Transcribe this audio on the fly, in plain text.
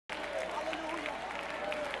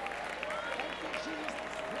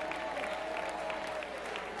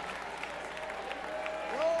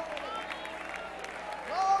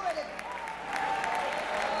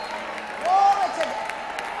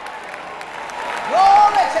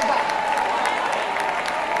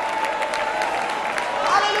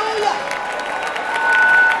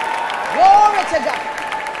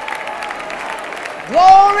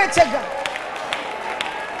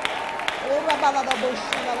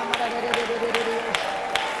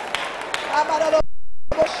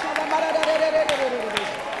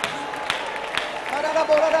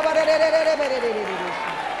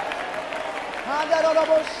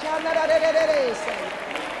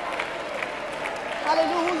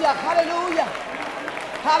Hallelujah, hallelujah,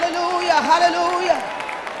 hallelujah, hallelujah,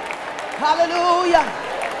 hallelujah,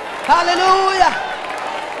 hallelujah,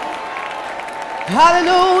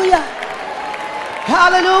 hallelujah,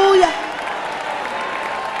 hallelujah.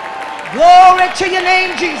 Glory to your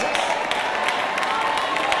name, Jesus.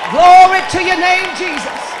 Glory to your name,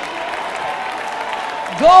 Jesus.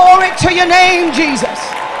 Glory to your name, Jesus.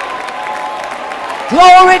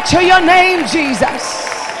 Glory to your name, Jesus.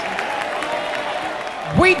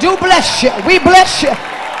 We do bless you. We bless you.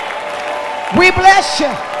 We bless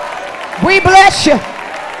you. We bless you.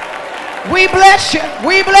 We bless you.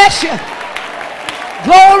 We bless you.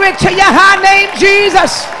 Glory to your high name,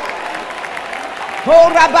 Jesus.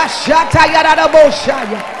 Oh, Rabashata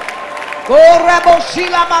Yaraboshaya. Oh,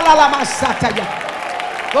 Raboshila Malala Masataya.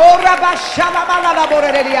 Oh, Rabashala Malala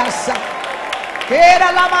Borediasa.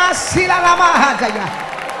 Era Lama Sila Lama Hataya.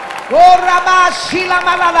 Oh, Rabashila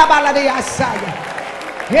Malala Baladiasaya.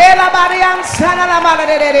 Era Marian Sana Lama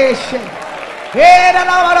Redeshe. Era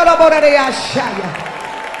Lama Borediashaya.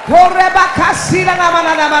 Oh, Rebakasila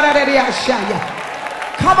Lama Redeshaya.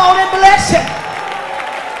 Come on and bless him.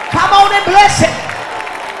 Come on and bless him.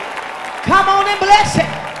 Come on and bless him.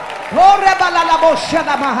 Oh, Rebala la Bosha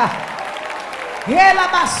da Maha. Ela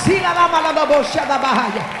Basila la Mala Bosha da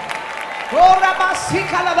Bahaya. Oh,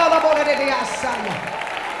 Rabasika la Bora de Asaya.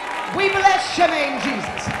 We bless your name,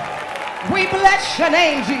 Jesus. We bless your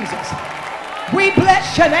name, Jesus. We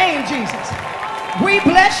bless your name, Jesus. We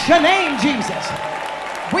bless your name, Jesus.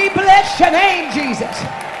 We bless your name, Jesus.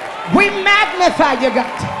 We magnify you,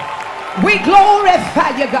 God. We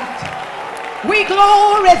glorify you, God. We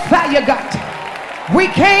glorify you, God. We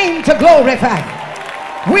came to glorify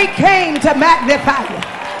you. We came to magnify you.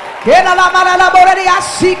 Yela la mana la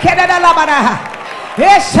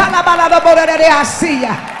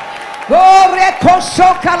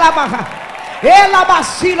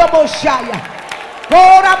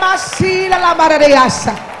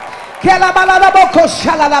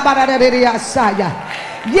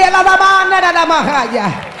mahaya.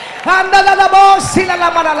 Anda la bosi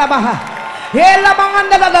la mana la maha. Ela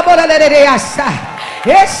manda la bola de asa.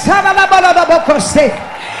 Esa la bola da bocose.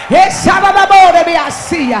 Esa la bola de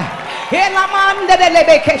asia. Ela manda de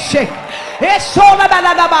lebekeshe. Esa la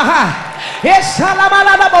bala da maha. Esa la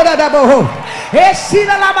bala da bola da boho. Esi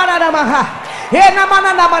la mana da maha. Ena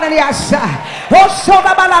mana la mana de asa. Oso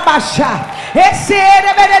la bala basha. Ese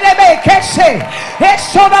rebe kese,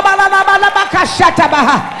 eso la bala bakashata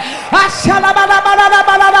baha, ashala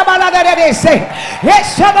bala de ese,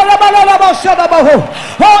 eso la bala boso da boho,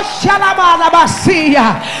 oh shalama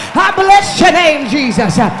basia. I bless your name,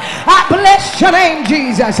 Jesus. I bless your name,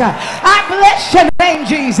 Jesus. I bless your name,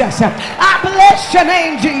 Jesus. I bless your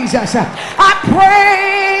name, Jesus. I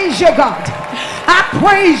praise you, God. I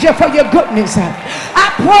praise you for your goodness.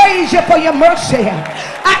 I praise you for your mercy.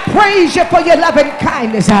 I praise you for your loving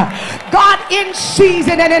kindness. God, in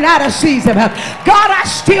season and in out of season. God, I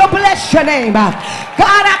still bless your name. God,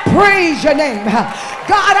 I praise your name.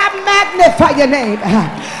 God, I magnify your name.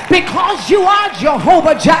 Because you are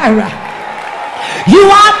Jehovah Jireh. You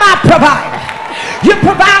are my provider. You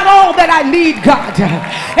provide all that I need, God.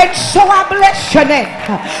 And so I bless your name.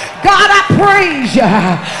 God, I praise you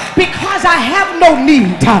because I have no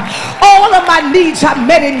need. All of my needs are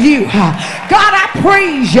met in you. God, I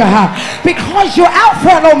praise you because you're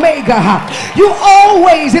Alpha and Omega. You're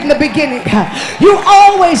always in the beginning. You're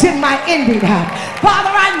always in my ending.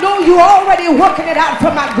 Father, I know you're already working it out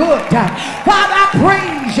for my good. Father, I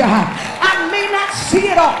praise you. I may not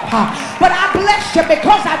see it all, but I bless you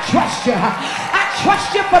because I trust you. I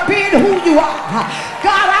trust you for being who you are.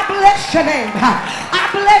 God, I bless your name. I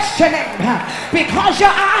bless your name because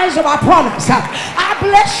your eyes are upon us. I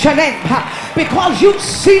bless your name because you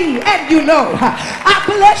see and you know. I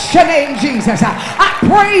bless your name, Jesus. I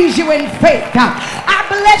praise you in faith. I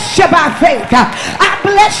bless you by faith. I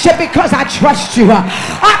bless you because I trust you.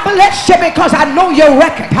 I bless you because I know your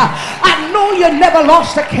record. I know you never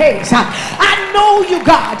lost a case. I know you,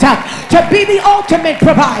 God, to be the ultimate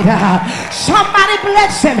provider. Somebody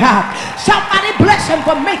bless him. Somebody bless him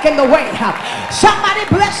for making the way. Somebody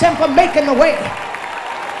bless him for making the way.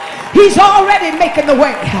 He's already making the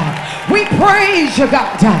way. We praise you,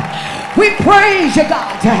 God. We praise you,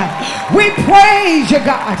 God. We praise you,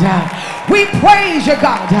 God. We praise you,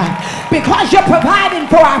 God, because you're providing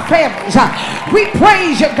for our families. We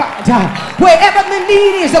praise you, God. Wherever the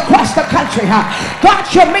need is across the country, God,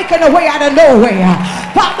 you're making a way out of nowhere.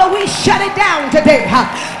 Father, we shut it down today.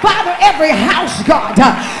 Father, every house, God,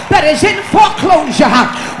 that is in foreclosure,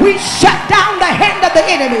 we shut down the hand of the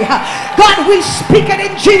enemy. God, we speak it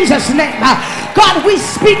in Jesus' name. God, we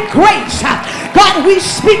speak grace. God, we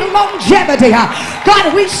speak longevity.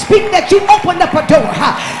 God, we speak that you open up a door.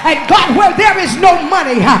 And God, where there is no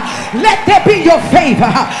money, let there be your favor.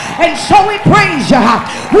 And so we praise you.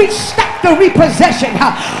 We stop the repossession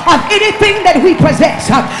of anything that we possess.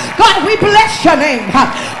 God, we bless your name.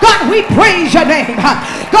 God, we praise your name.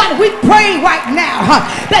 God, we pray right now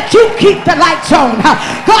that you keep the lights on.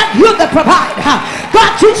 God, you're the provider.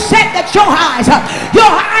 God, you said that your eyes are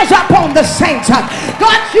upon the saints.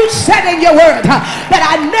 God, you said in your word that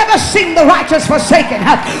I never seen the righteous forsaken,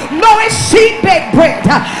 nor his seed beg bread.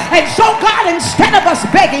 And so, God, instead of us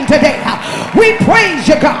begging today, we praise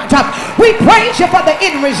you, God. We praise you for the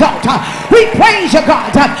end result. We praise you,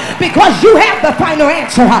 God, because you have the final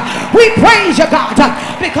answer. We praise you, God,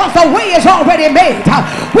 because the way is already made.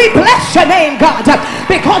 We bless your name, God,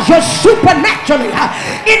 because you're supernaturally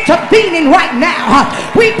intervening right now.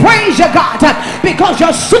 We praise you, God, because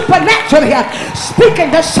you're supernaturally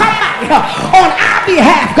speaking to somebody on our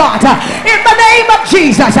behalf, God. In the name of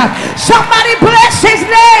Jesus, somebody bless his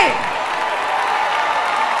name.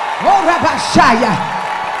 Oh, Rabashaya.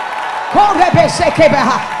 Oh,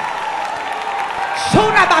 Rebesekebaha.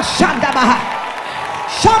 Sunabashandabaha.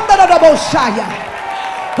 Shandaraboshaya.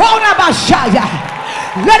 Oh, Rabashaya.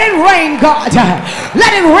 Let it rain, God.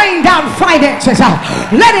 Let it rain down finances.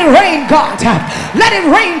 Let it rain, God. Let it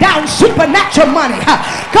rain down supernatural money.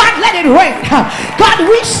 God, let it rain. God,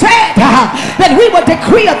 we said that we would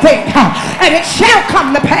decree a thing and it shall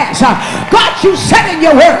come to pass. God, you said in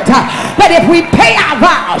your word that if we pay our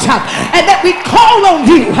vows and that we call on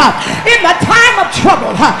you in the time of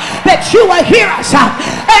trouble, that you will hear us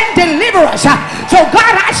and deliver us. So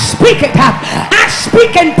God, I speak it. I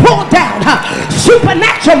speak and pull down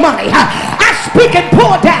supernatural money. I speak and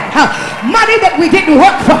pull down money that we didn't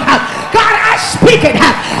work for. God, I speak it.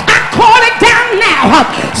 I call it down now.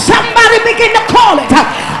 Somebody begin to call it.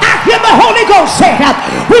 I hear the Holy Ghost say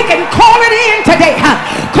we can call it in today.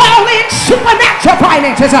 Call in supernatural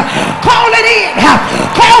finances. Call it in.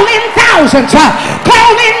 Call in thousands.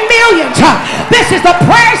 Call in millions. This is the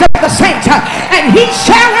prayers of the saints, and he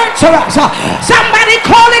shall answer us. Somebody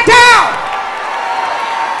call it down.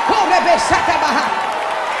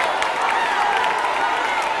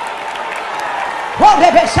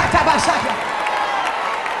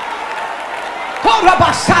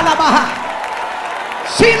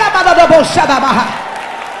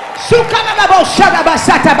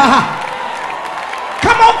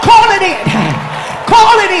 Come on, call it in.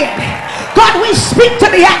 Call it in. God, we speak to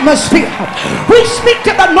the atmosphere. We speak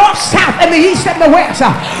to the north, south, and the east, and the west.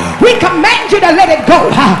 We command you to let it go.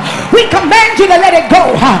 We command you to let it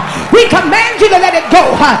go. We command you to let it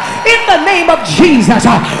go. In the name of Jesus.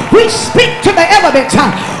 We speak to the elements.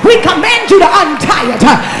 We command you to untie it.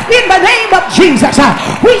 In the name of Jesus.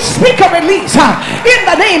 We speak a release. In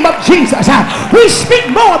the name of Jesus. We speak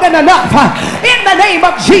more than enough. In the name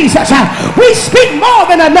of Jesus. We speak more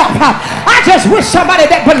than enough. I just wish somebody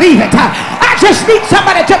that believe it. I just need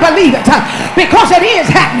somebody to believe it because it is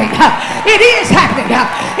happening. It is happening.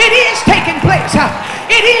 It is taking place.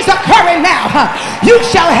 It is occurring now. You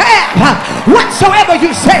shall have whatsoever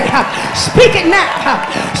you say. Speak it now.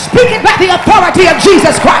 Speak it by the authority of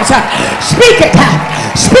Jesus Christ. Speak it.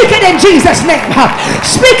 Speak it in Jesus' name.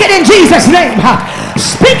 Speak it in Jesus' name.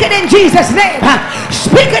 Speak it in Jesus' name.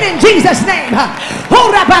 Speak it in Jesus' name.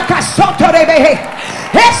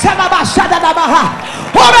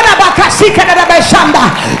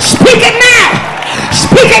 Speak it now.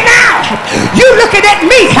 Speak it now. You looking at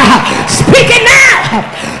me. Speak it now.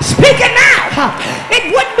 Speak it now.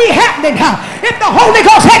 It wouldn't be happening if the Holy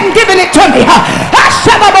Ghost hadn't given it to me.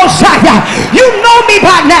 You know me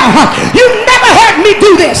by now. You never heard me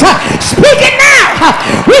do this. Speak it now.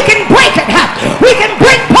 We can break it. We can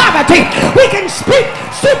break poverty. We can speak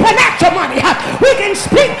supernatural money. We can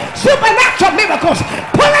speak supernatural miracles.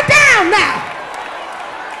 Pull it down now.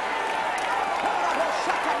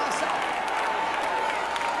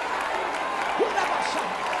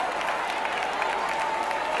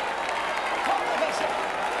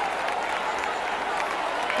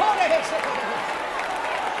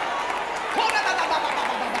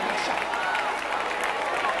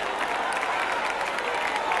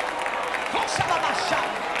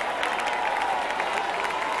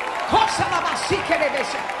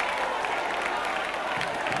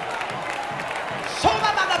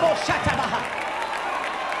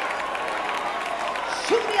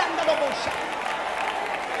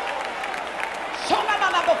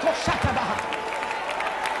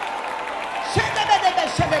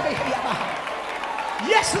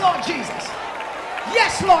 Yes, Lord Jesus.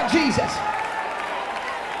 Yes, Lord Jesus.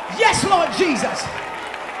 Yes, Lord Jesus.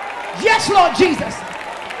 Yes, Lord Jesus.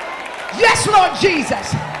 Yes, Lord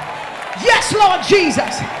Jesus. Yes, Lord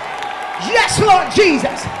Jesus. Yes, Lord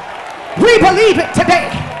Jesus. We believe it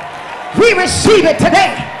today. We receive it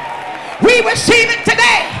today. We receive it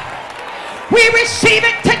today. We receive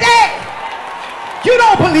it today. You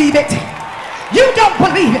don't believe it. You don't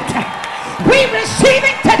believe it. We receive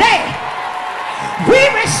it today. We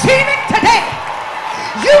receive it today.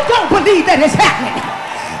 You don't believe that it's happening,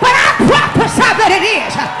 but I prophesy that it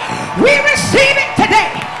is. We receive it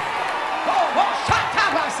today.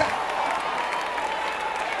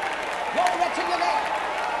 Glory to your name.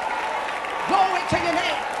 Glory to your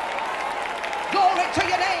name. Glory to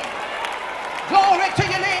your name. Glory to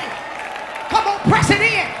your name. Come on, press it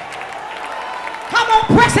in. Come on,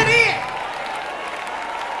 press it in.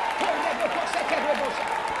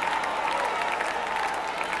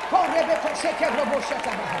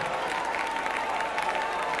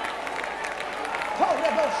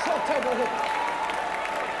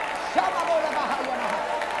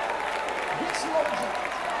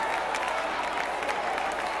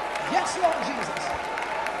 Yes, Lord Jesus.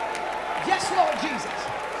 Yes, Lord Jesus.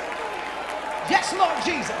 Yes, Lord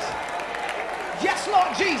Jesus. Yes,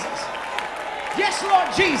 Lord Jesus. Yes, Lord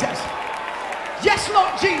Jesus. Yes,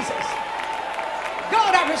 Lord Jesus.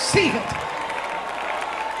 God, I receive it.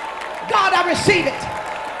 God, I receive it.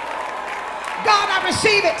 God, I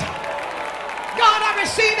receive it. God, I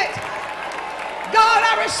receive it. God,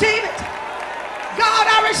 I receive it. God,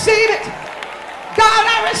 I receive it. God,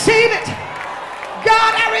 I receive it.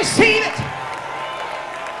 God, I receive it.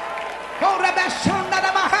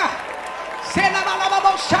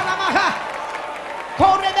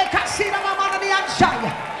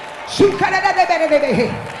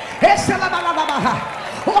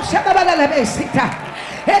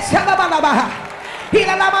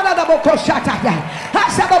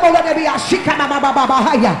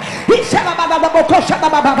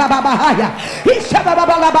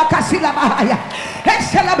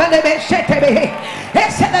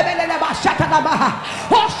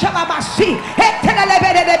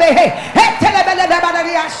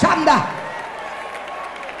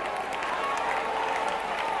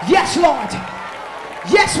 Yes, Lord.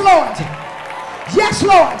 Yes, Lord. Yes,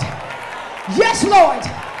 Lord. Yes, Lord.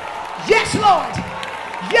 Yes, Lord.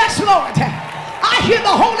 Yes, Lord. I hear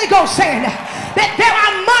the Holy Ghost saying that there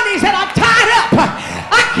are monies that are tied up.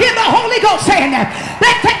 I hear the Holy Ghost saying that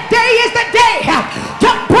today is the day to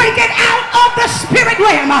break it out of the spirit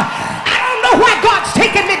realm. I don't know why God's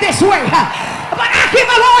taking me this way, but I hear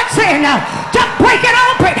the Lord saying to break it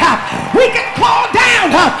open. We can call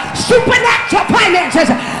down supernatural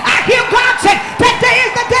finances. I hear God say today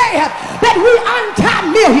is the day that we untie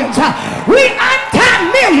millions. We untie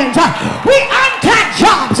millions. We untie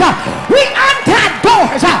jobs. We untie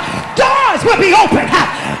doors. Doors will be open.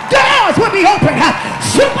 Doors will be open.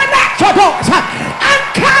 Supernatural doors.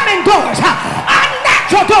 Uncommon doors.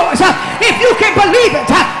 Unnatural doors. If you can believe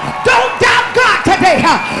it, don't doubt God today.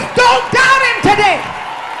 Don't doubt him today.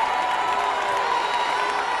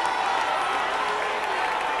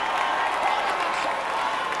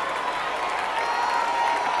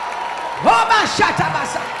 Oh, my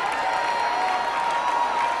shatabasa.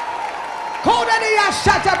 Kodania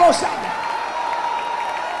shatabosa.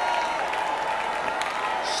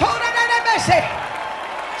 Soda de Besse.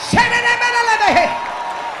 Senenebelebe.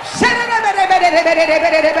 Senenebelebe.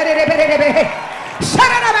 Senenebelebe.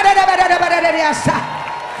 Soda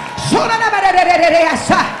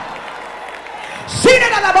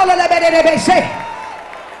Sina la bola de Besse.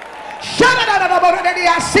 Shana la bola de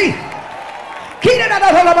Asi. Kira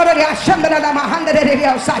la bola de Ashanda la Mahanda de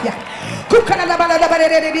Osaya. Kukana la bola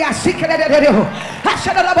de Asika de Rio.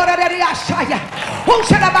 Ashana la bola de Asaya.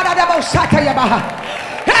 Usana bada de Bosaka Yabaha.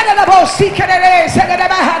 Hana la Bosika de Sena de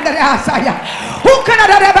Mahanda de Asaya. Ukana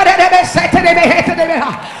de Bada de Besse de Beheta de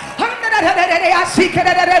Beha. Handa de Asika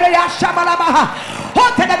de Ashabalabaha.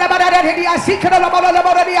 Hotela la bada de Asika la bola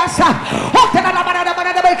de Asa. Hotela la bada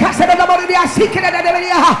de Casa de la bola de Asika de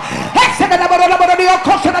Beha. Hesena la bola de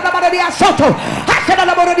Ocosa la bada de Soto. Hesena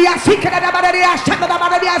la bola de Asika de bada de Ashanda la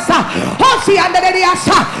bada de Asa. Hosi and the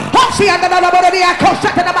Asa. Hosi and the bola de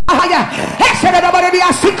Acosta de Bahaya. Hesena la bola de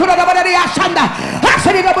Asika la bada de Ashanda.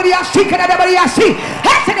 Hesena la bola de Asika de Bariasi.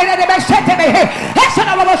 Hesena de Besete.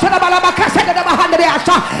 Hesena la bola de Casa de Bahanda de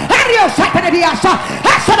Asa.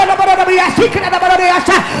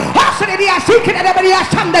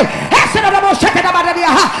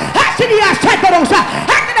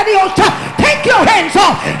 Take your hands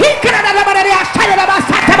off.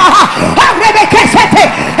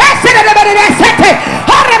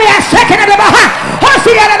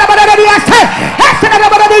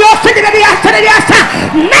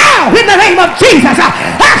 Now, in the name of Jesus, I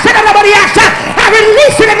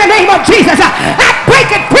release it in the name of Jesus. I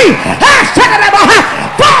break it free.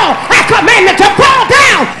 Fall. I command it to fall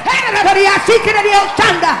down.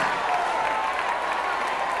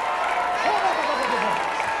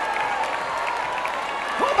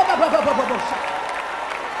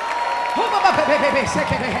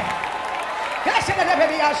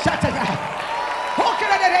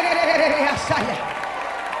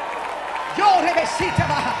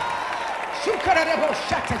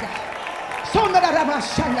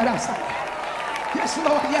 Yes,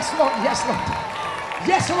 Lord, yes, Lord, yes, Lord.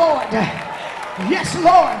 Yes, Lord. Yes,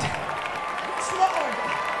 Lord.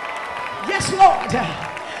 Yes, Lord.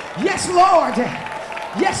 Yes, Lord.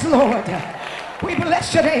 Yes, Lord. We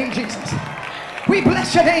bless your name, Jesus. We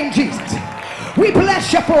bless your name, Jesus. We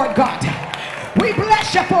bless you for it, God. We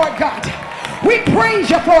bless you for it, God. We praise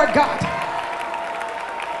you for it, God.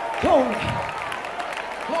 Glory.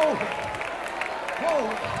 Glory.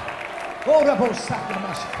 Glory. Ora bosaka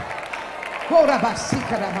masha. Ora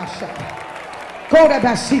basika na masha. Ora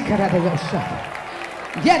basika na yosha.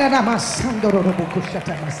 Yera na masando ro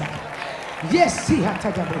bukushata masaka. Yes, see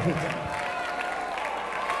hata da bohita.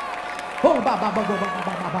 Oh baba baba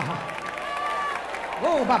baba baba.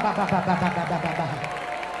 Oh baba baba baba baba baba.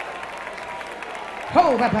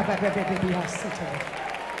 Oh baba baba baba baba sita.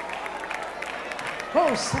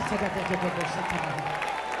 Oh sata da da da da sata.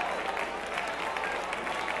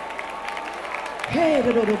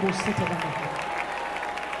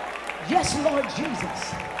 Yes, Lord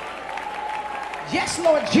Jesus. Yes,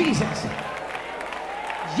 Lord Jesus.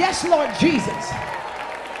 Yes, Lord Jesus.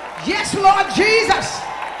 Yes, Lord Jesus.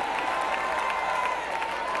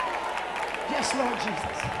 Yes, Lord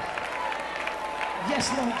Jesus.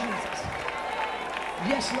 Yes, Lord Jesus.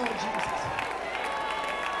 Yes, Lord Jesus.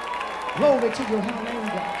 Glory to your high name,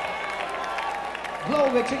 God.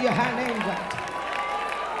 Glory to your high name, God.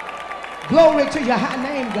 Glory to your high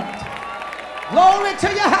name, God. Glory to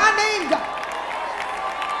your high name, God.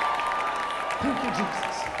 Thank you,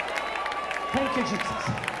 Jesus. Thank you, Jesus.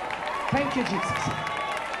 Thank you, Jesus.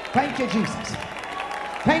 Thank you, Jesus.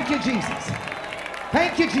 Thank you, Jesus.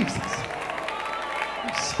 Thank you, Jesus.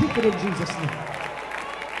 We speak it in Jesus' name.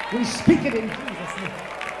 We speak it in Jesus' name.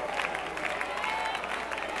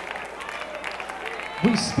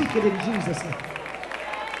 We speak it in Jesus' name.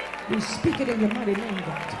 We speak it in your mighty name,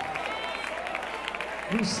 God.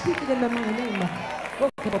 We speak it in the mighty name.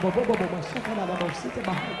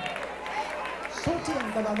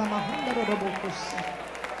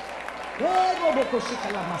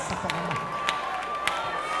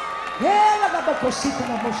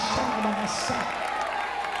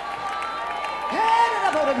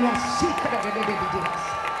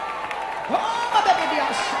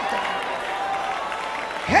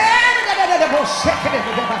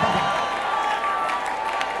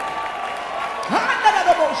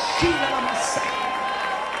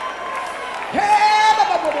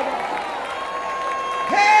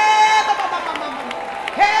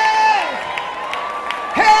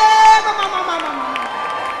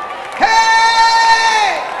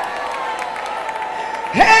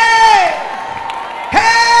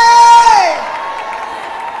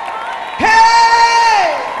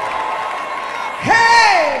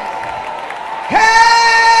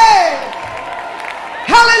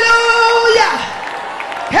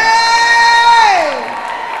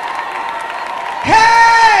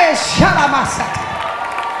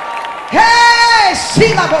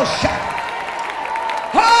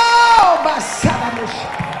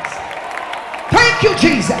 Thank you,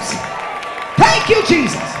 Jesus. Thank you,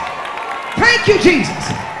 Jesus. Thank you, Jesus.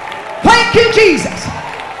 Thank you, Jesus.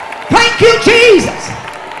 Thank you, Jesus.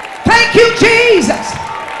 Thank you, Jesus.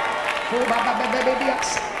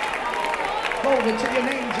 Glory to your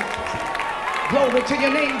name, Jesus. Glory to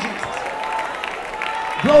your name, Jesus.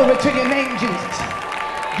 Glory to your name, Jesus.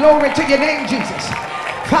 Glory to your name, Jesus.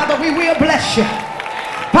 Father, we will bless you.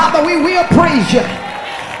 Father, we will praise you.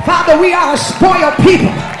 Father, we are a spoiled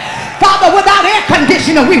people. Father, without air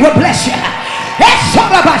conditioner, we will bless you.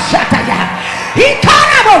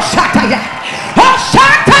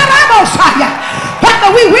 Father,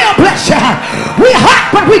 we will bless you. We hot,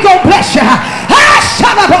 but we gonna bless you.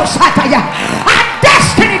 Our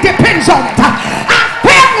destiny depends on it. Our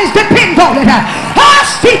families depend on it.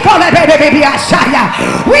 We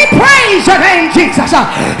praise your name, Jesus.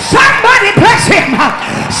 Somebody bless him.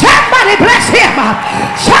 Somebody bless him.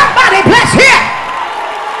 Somebody bless him.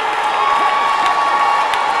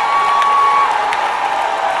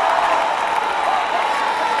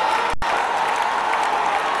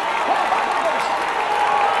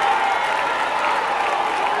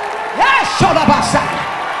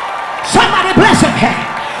 Somebody bless him.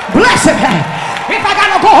 Bless him. If I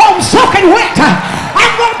gotta go home soaking wet,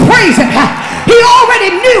 I'm gonna praise him. He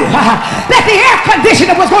already knew that the air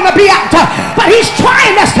conditioner was going to be out, but he's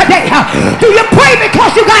trying us today. Do you pray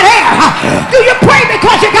because you got air? Do you pray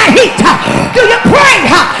because you got heat? Do you pray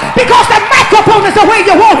because the microphone is the way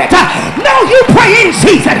you want it? No, you pray in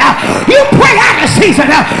season. You pray out of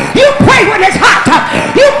season. You pray when it's hot.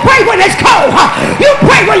 You pray when it's cold. You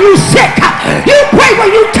pray when you're sick. You pray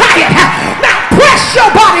when you're tired. Now press your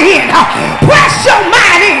body in. Press your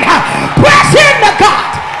mind in. Press into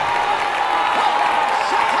God.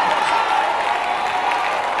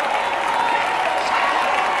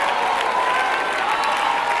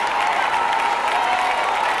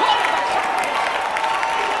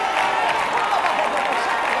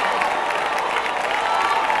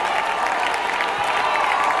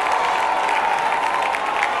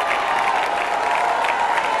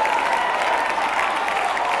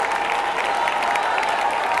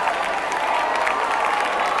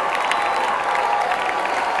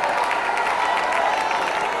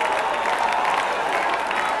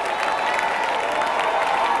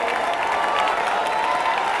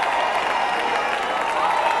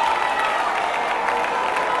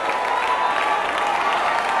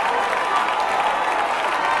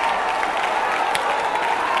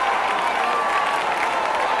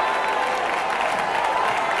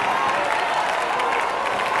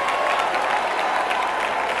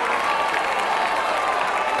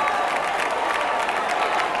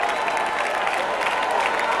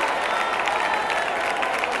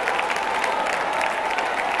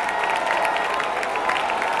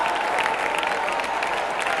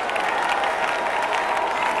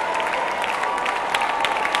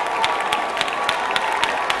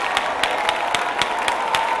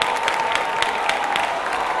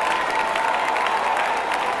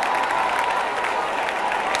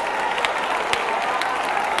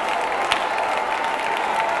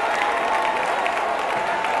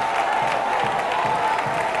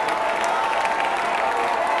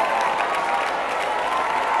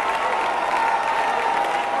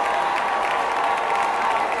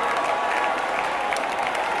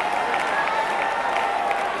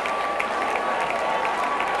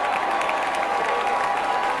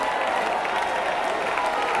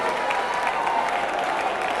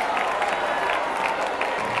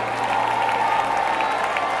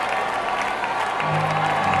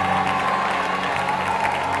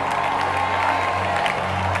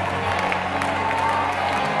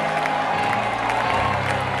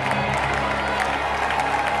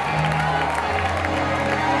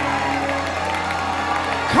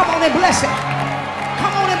 Come on and bless him.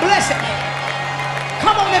 Come on and bless him.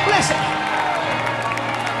 Come on and bless him.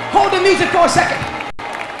 Hold the music for a second.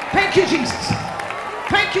 Thank you, Jesus.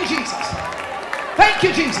 Thank you, Jesus. Thank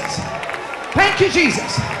you, Jesus. Thank you,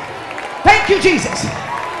 Jesus. Thank you, Jesus.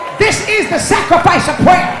 This is the sacrifice of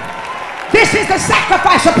prayer. This is the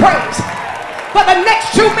sacrifice of praise. For the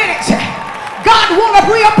next 2 minutes, God wants a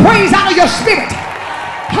real praise out of your spirit.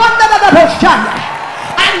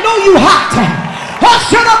 I know you hot.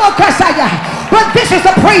 But this is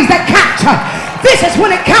the praise that counts. This is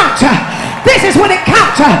when it counts. This is when it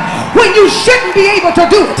counts. When you shouldn't be able to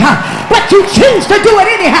do it, but you choose to do it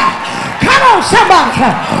anyhow. Come on, somebody.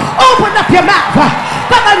 Open up your mouth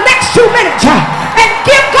for the next 2 minutes and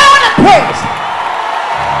give God a praise.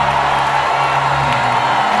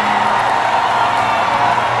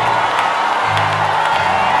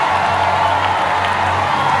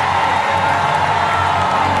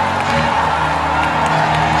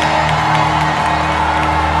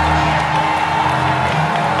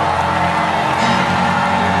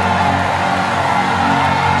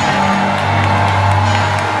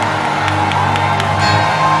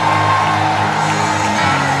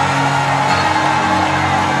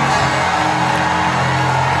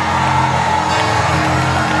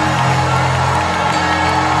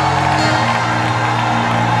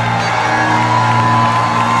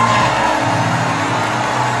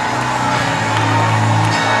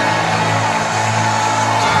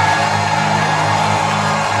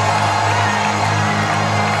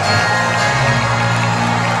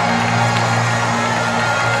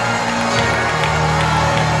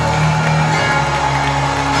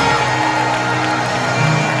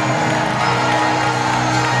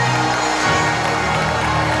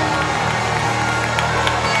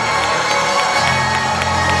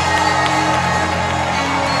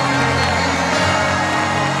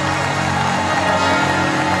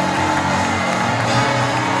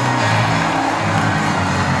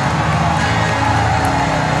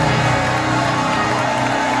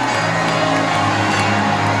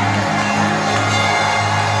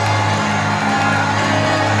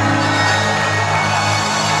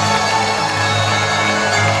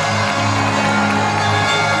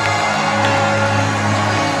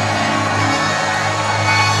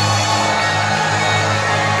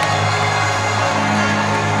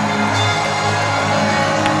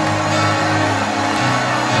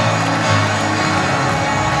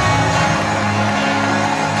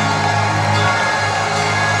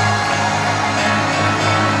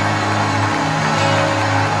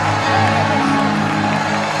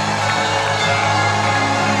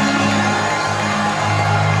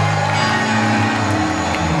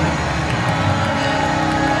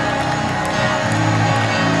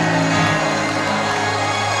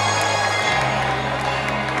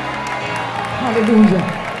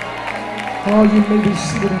 Oh, you may be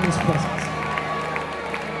seated in his presence.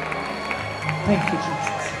 Thank you,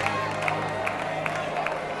 Jesus.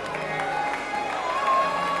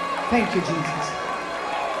 Thank you, Jesus.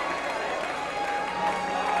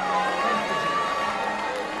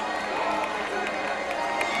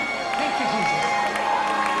 Thank you, Jesus.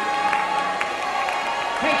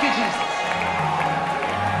 Thank you, Jesus.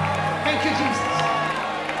 Thank you, Jesus.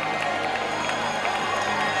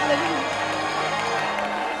 Hallelujah.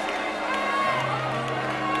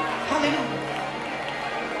 Hallelujah.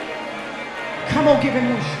 Come on, give him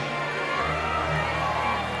worship.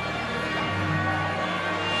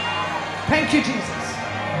 Thank you, Jesus.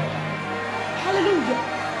 Hallelujah.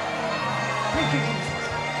 Thank you, Jesus.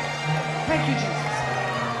 Thank you, Jesus.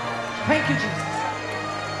 Thank you, Jesus.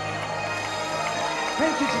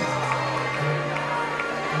 Thank you, Jesus.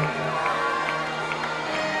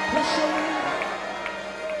 Bless your name.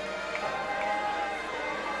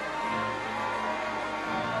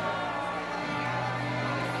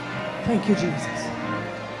 Thank you, Jesus.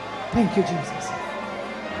 Thank you, Jesus.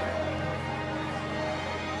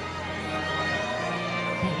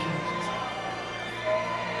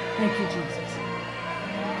 Thank you, Jesus.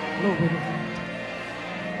 Glory to God.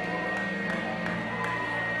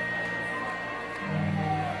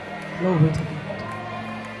 Glory to God.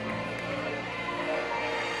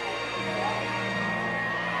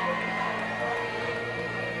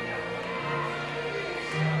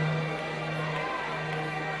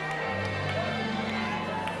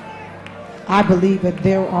 I believe that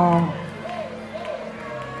there are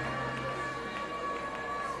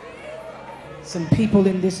some people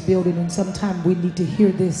in this building, and sometimes we need to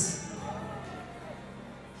hear this.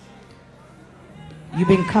 You've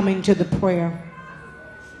been coming to the prayer,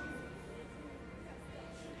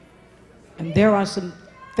 and there are some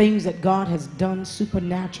things that God has done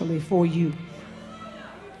supernaturally for you.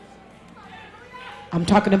 I'm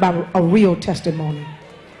talking about a real testimony.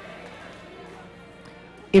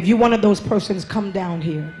 If you're one of those persons, come down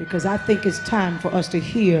here, because I think it's time for us to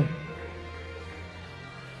hear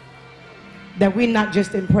that we're not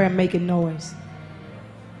just in prayer making noise.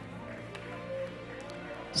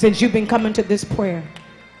 Since you've been coming to this prayer,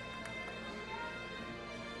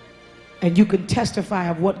 and you can testify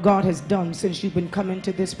of what God has done since you've been coming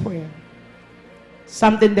to this prayer,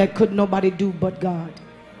 something that could nobody do but God.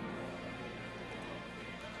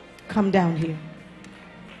 Come down here.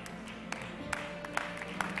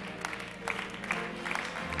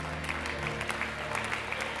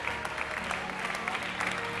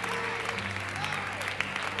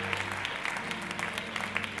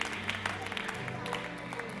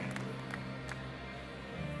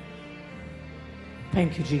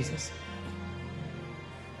 Thank you, Jesus.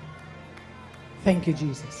 Thank you,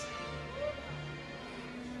 Jesus.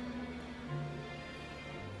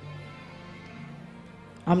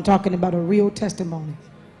 I'm talking about a real testimony.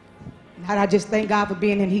 Not I just thank God for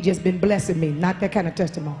being in, he just been blessing me. Not that kind of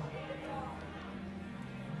testimony.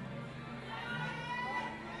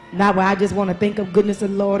 Not where I just want to think of goodness of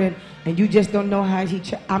the Lord and you just don't know how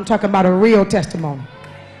I'm talking about a real testimony.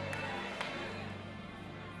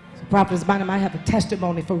 Prophetess Bynum, I have a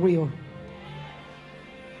testimony for real.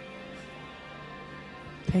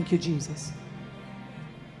 Thank you, Jesus.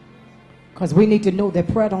 Because we need to know that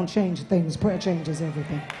prayer don't change things. Prayer changes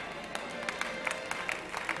everything.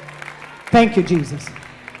 Thank you, Jesus.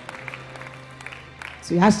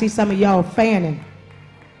 See, I see some of y'all fanning.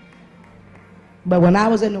 But when I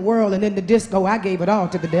was in the world and in the disco, I gave it all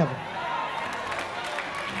to the devil.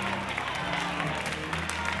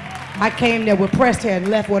 I came there with pressed hair and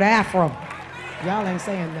left with an afro. Y'all ain't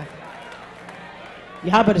saying nothing.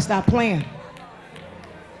 Y'all better stop playing.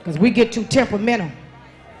 Because we get too temperamental.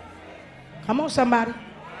 Come on, somebody.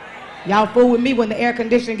 Y'all fool with me when the air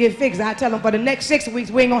conditioning get fixed. I tell them for the next 6 weeks,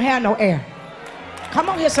 we ain't going to have no air. Come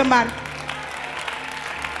on here, somebody.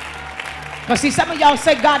 Because see, some of y'all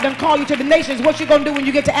say God done call you to the nations. What you going to do when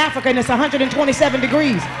you get to Africa and it's 127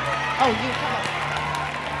 degrees? Oh, you come on.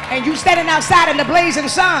 And you standing outside in the blazing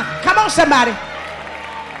sun. Come on, somebody.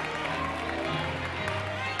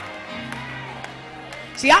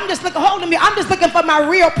 See, I'm just looking, hold on me. I'm just looking for my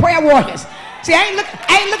real prayer warriors. See, I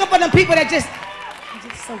ain't looking for them people that just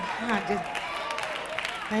so hot. Just,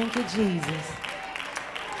 thank you, Jesus.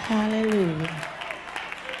 Hallelujah.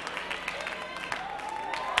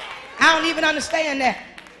 I don't even understand that.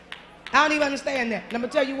 I don't even understand that. Let me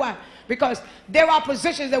tell you why. Because there are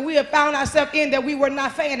positions that we have found ourselves in that we were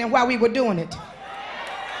not fanning while we were doing it.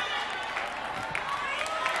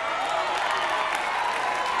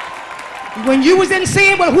 When you was in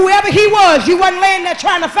sin with whoever he was, you wasn't laying there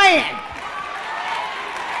trying to fan.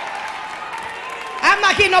 I'm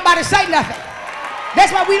I'm not hearing nobody say nothing. That's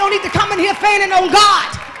why we don't need to come in here fanning on God.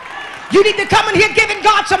 You need to come in here giving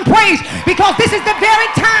God some praise, because this is the very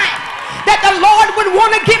time that the Lord would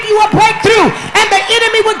want to give you a breakthrough, and the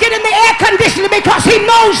enemy would get in the air conditioner because he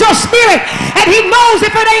knows your spirit, and he knows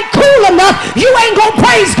if it ain't cool enough, you ain't gonna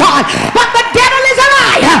praise God. But the devil is a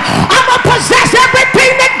liar. I'm gonna possess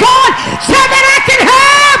everything that God said that I can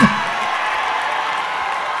have.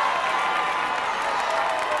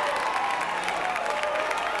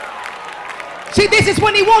 See, this is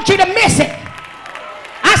when he wants you to miss it.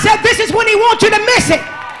 I said this is when he wants you to miss it.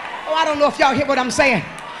 Oh, I don't know if y'all hear what I'm saying.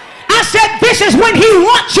 I said this is when he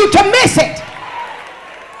wants you to miss it.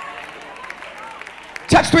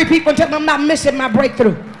 Touch 3 people and tell them I'm not missing my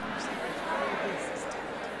breakthrough.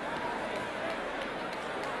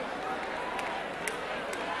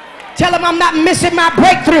 Tell them I'm not missing my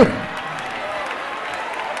breakthrough.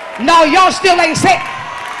 No, y'all still ain't saying.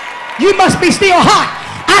 You must be still hot.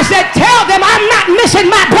 I said tell them I'm not missing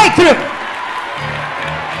my breakthrough.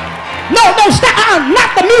 No, stop.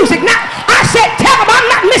 Not the music. I said tell them I'm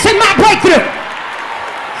not missing my breakthrough.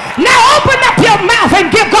 Now open up your mouth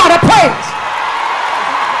and give God a praise.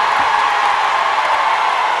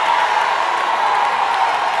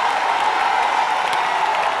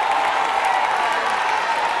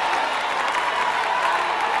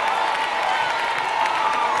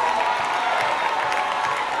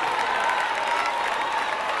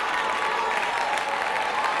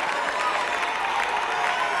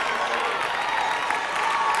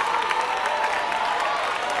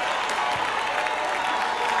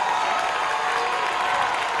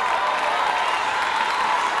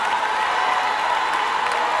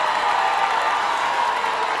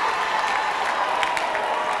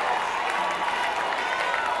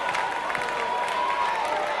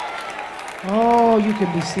 Oh, you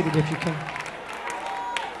can be seated if you can.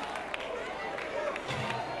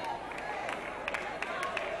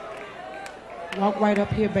 Walk right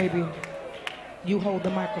up here, baby. You hold the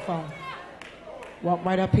microphone. Walk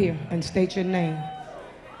right up here and state your name.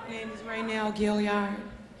 My name is Raynell Gilliard,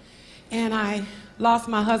 and I lost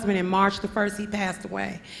my husband in March the 1st. He passed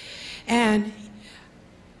away. And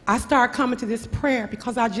I started coming to this prayer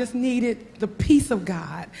because I just needed the peace of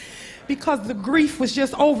God, because the grief was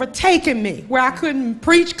just overtaking me, where I couldn't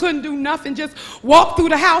preach, couldn't do nothing, just walk through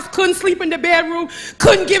the house, couldn't sleep in the bedroom,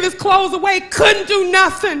 couldn't give his clothes away, couldn't do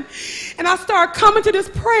nothing. And I started coming to this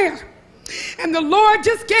prayer, and the Lord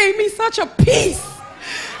just gave me such a peace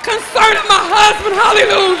concerning my husband.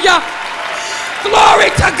 Hallelujah. Glory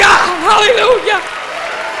to God. Hallelujah.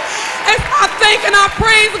 And I thank and I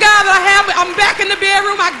praise God that I'm back in the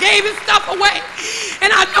bedroom. I gave his stuff away. And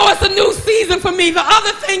I know it's a new season for me. The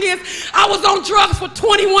other thing is I was on drugs for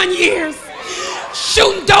 21 years.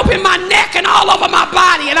 Shooting dope in my neck and all over my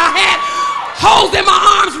body. And I had holes in my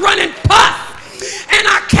arms running pus. And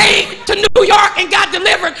I came to New York and got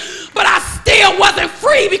delivered. But I still wasn't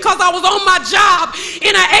free because I was on my job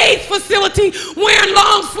in an AIDS facility wearing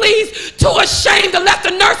long sleeves, too ashamed to let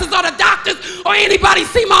the nurses or the doctors or anybody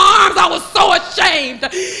see my arms. I was so ashamed.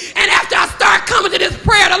 And after I started coming to this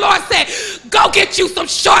prayer, the Lord said, go get you some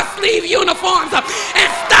short sleeve uniforms and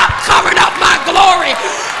stop covering up my glory.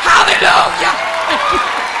 Hallelujah.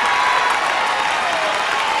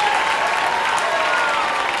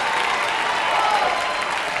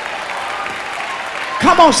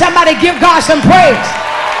 Come on, somebody give God some praise.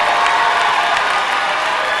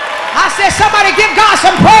 I said somebody give God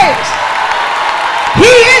some praise. He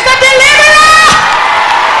is the deliverer.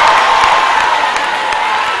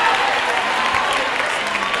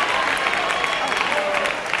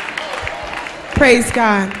 Praise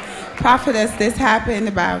God. Prophetess, this happened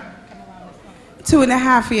about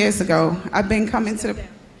 2.5 years ago. I've been coming to the...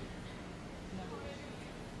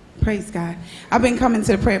 Praise God. I've been coming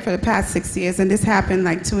to the prayer for the past 6 years, and this happened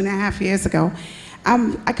like 2.5 years ago.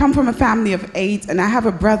 I come from a family of 8, and I have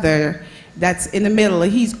a brother that's in the middle.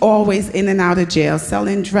 He's always in and out of jail,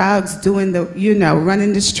 selling drugs, doing the,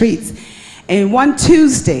 running the streets. And one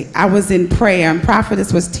Tuesday, I was in prayer, and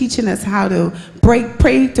Prophetess was teaching us how to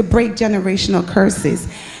pray to break generational curses.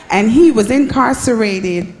 And he was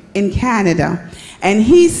incarcerated in Canada, and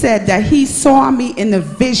he said that he saw me in a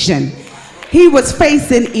vision. He was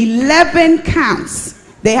facing 11 counts.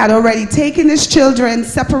 They had already taken his children,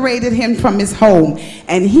 separated him from his home.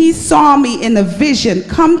 And he saw me in a vision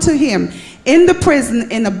come to him in the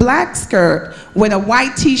prison in a black skirt with a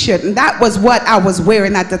white t-shirt. And that was what I was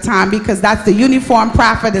wearing at the time, because that's the uniform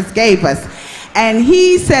Prophetess gave us. And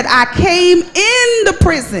he said, I came in the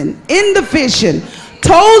prison, in the vision,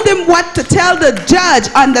 told him what to tell the judge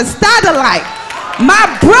on the satellite, My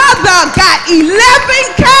brother got 11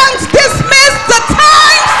 counts dismissed. The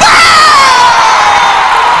time's up.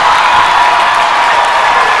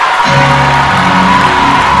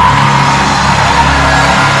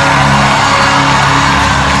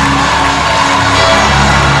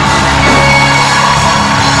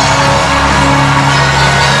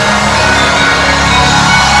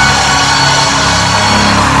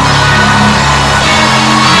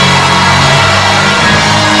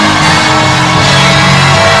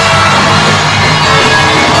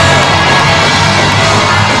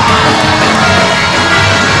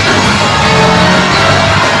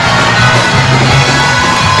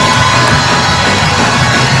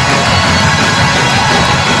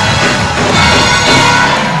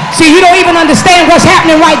 See, you don't even understand what's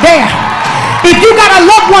happening right there. If you got a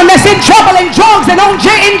loved one that's in trouble and drugs and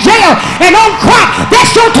in jail and on crack,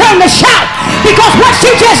 that's your turn to shout. Because what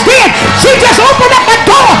she just did, she just opened up the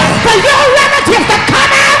door for your relatives to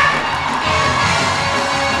come out.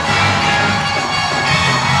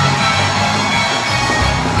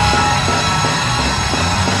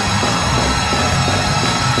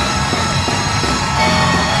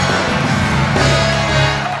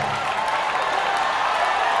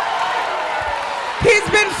 He's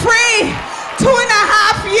been free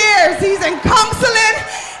 2.5 years. He's in counseling.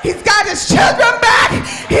 He's got his children back.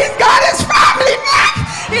 He's got his family back.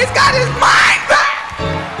 He's got his mind back.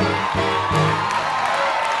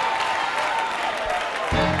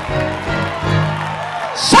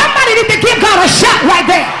 Somebody need to give God a shot right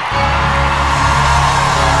there.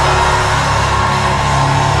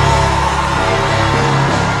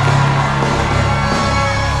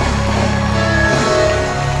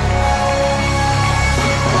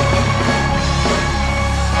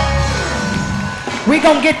 We're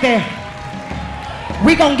going to get there.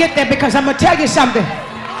 We're going to get there because I'm going to tell you something.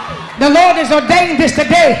 The Lord has ordained this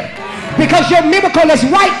today because your miracle is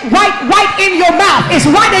right in your mouth. It's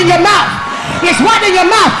right in your mouth. It's right in your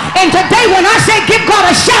mouth. And today when I say give God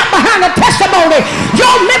a shout behind the testimony,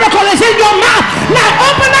 your miracle is in your mouth. Now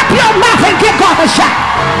open up your mouth and give God a shout.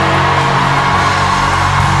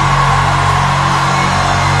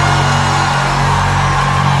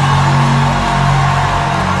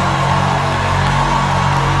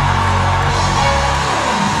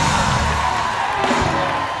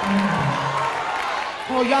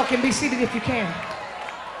 Y'all can be seated if you can.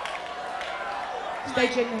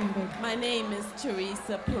 State your name, baby. My name is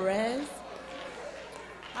Teresa Perez.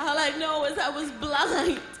 All I know is I was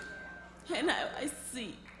blind, and I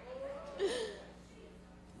see.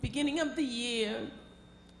 Beginning of the year,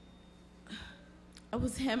 I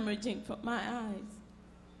was hemorrhaging from my eyes.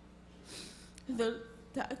 The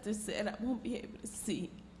doctor said I won't be able to see.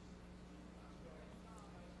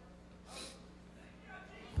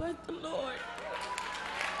 But the Lord,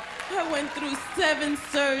 I went through 7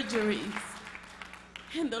 surgeries,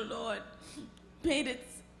 and the Lord made it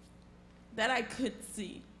that I could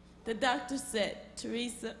see. The doctor said,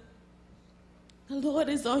 Teresa, the Lord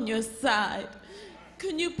is on your side.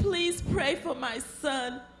 Can you please pray for my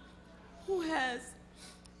son who has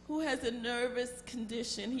a nervous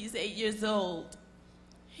condition? He's 8 years old.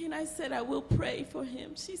 And I said, I will pray for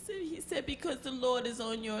him. He said, because the Lord is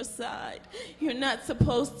on your side, you're not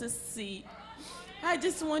supposed to see. I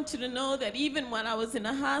just want you to know that even when I was in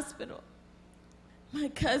a hospital, my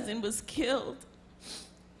cousin was killed,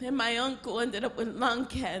 and my uncle ended up with lung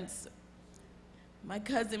cancer. My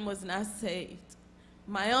cousin was not saved.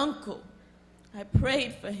 My uncle, I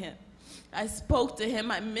prayed for him. I spoke to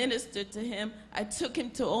him. I ministered to him. I took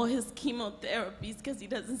him to all his chemotherapies because he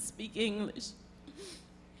doesn't speak English.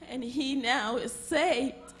 And he now is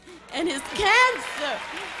saved, and his cancer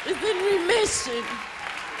is in remission.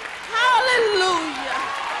 Hallelujah.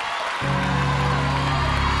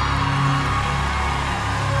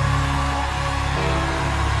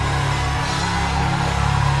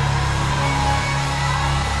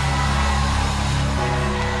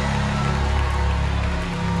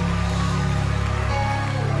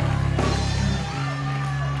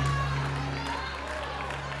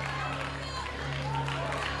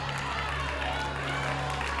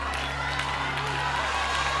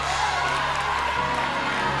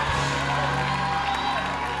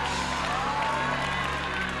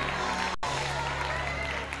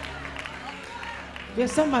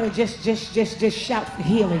 There's somebody just shout for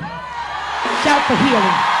healing. Shout for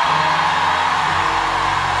healing.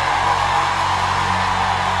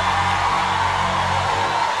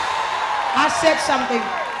 I said something.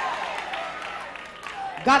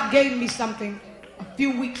 God gave me something a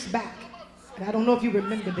few weeks back. And I don't know if you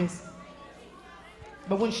remember this.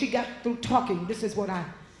 But when she got through talking, this is what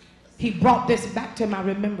He brought this back to my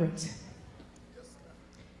remembrance.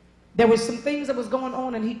 There was some things that was going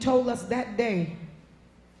on, and he told us that day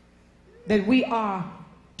that we are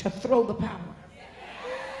to throw the power.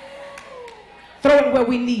 Throw it where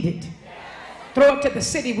we need it. Throw it to the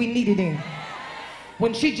city we need it in.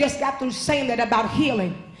 When she just got through saying that about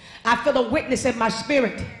healing, I feel a witness in my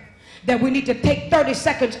spirit that we need to take 30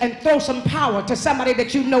 seconds and throw some power to somebody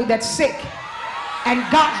that you know that's sick. And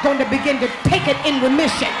God's going to begin to take it in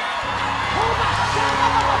remission.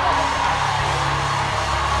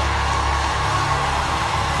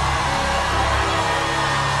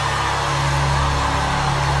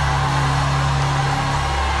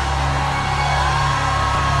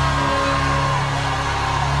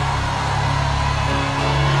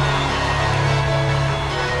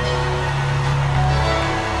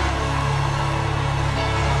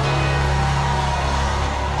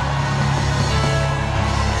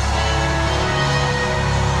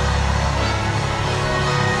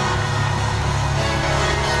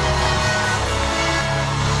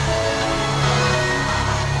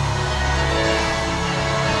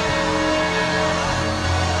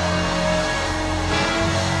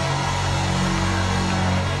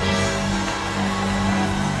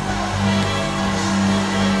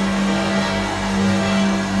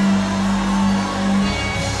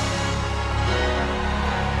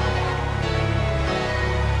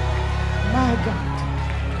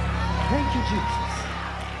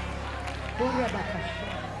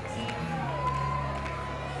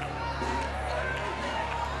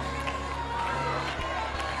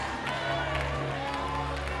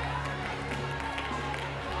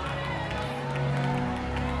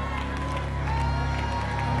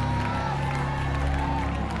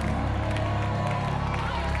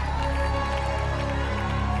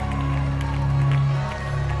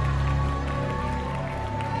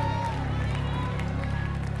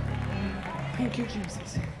 Thank you,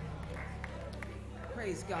 Jesus.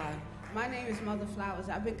 Praise God. My name is Mother Flowers.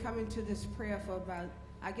 I've been coming to this prayer for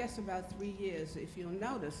about 3 years. If you'll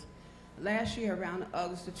notice, last year around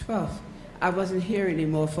August the 12th, I wasn't here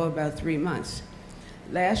anymore for about 3 months.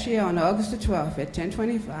 Last year on August the 12th at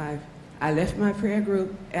 10:25, I left my prayer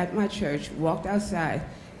group at my church, walked outside,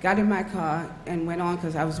 got in my car, and went on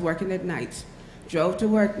because I was working at nights. Drove to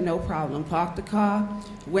work, no problem. Parked the car,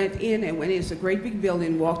 went in, and went in. It's a great big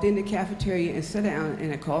building, walked in the cafeteria and sat down,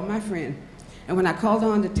 and I called my friend. And when I called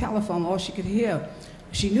on the telephone, all she could hear,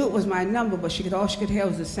 she knew it was my number, but all she could hear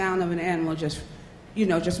was the sound of an animal just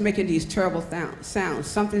making these terrible sounds.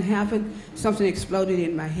 Something happened, something exploded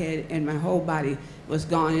in my head, and my whole body was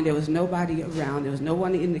gone, and there was nobody around. There was no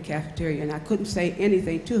one in the cafeteria, and I couldn't say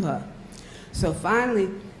anything to her. So finally,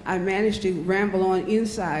 I managed to ramble on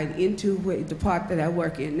inside into the part that I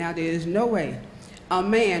work in. Now, there is no way a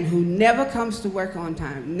man who never comes to work on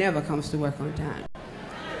time,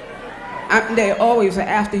 they always are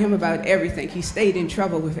after him about everything. He stayed in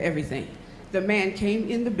trouble with everything. The man came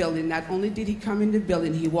in the building. Not only did he come in the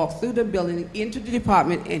building, he walked through the building into the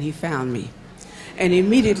department, and he found me. And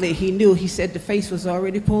immediately he knew, he said the face was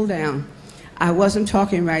already pulled down. I wasn't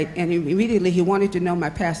talking right, and immediately he wanted to know my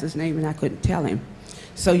pastor's name, and I couldn't tell him.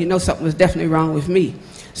 So you know something was definitely wrong with me.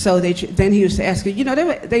 So then he was asking,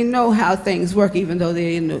 they know how things work, even though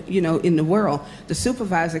they're in the world. The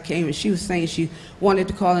supervisor came, and she was saying she wanted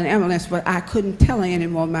to call an ambulance, but I couldn't tell her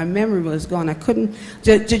anymore. My memory was gone.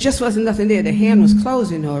 There just wasn't nothing there. The hand was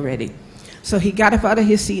closing already. So he got up out of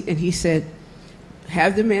his seat, and he said,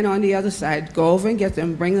 have the men on the other side, go over and get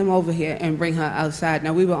them, bring them over here, and bring her outside.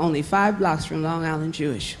 Now, we were only 5 blocks from Long Island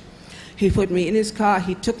Jewish. He put me in his car.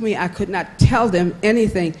 He took me. I could not tell them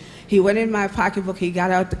anything. He went in my pocketbook. He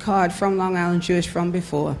got out the card from Long Island Jewish from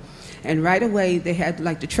before. And right away, they had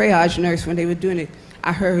like the triage nurse when they were doing it.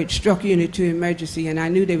 I heard stroke unit 2 emergency, and I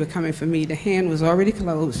knew they were coming for me. The hand was already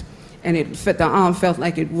closed, and the arm felt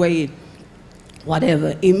like it weighed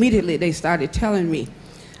whatever. Immediately, they started telling me.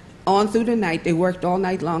 On through the night, they worked all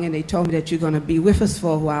night long, and they told me that you're going to be with us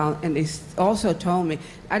for a while. And they also told me,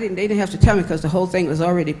 they didn't have to tell me because the whole thing was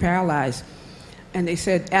already paralyzed. And they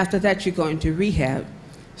said, after that, you're going to rehab.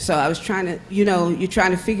 So I was trying to, you're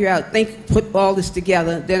trying to figure out, put all this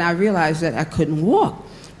together. Then I realized that I couldn't walk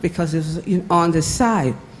because it was on this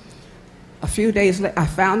side. A few days later, I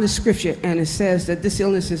found the scripture, and it says that this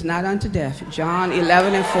illness is not unto death. John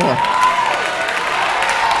 11:4.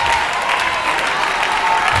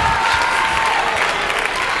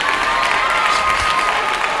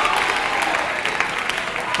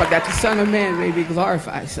 But that the Son of Man may be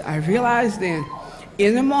glorified. So I realized then,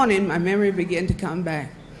 in the morning, my memory began to come back.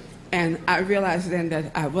 And I realized then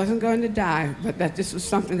that I wasn't going to die, but that this was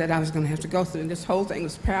something that I was going to have to go through. And this whole thing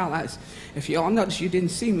was paralyzed. If you all notice, you didn't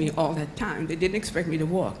see me all that time. They didn't expect me to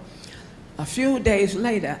walk. A few days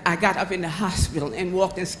later, I got up in the hospital and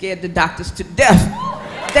walked and scared the doctors to death.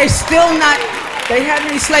 They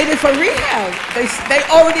had me slated for rehab. They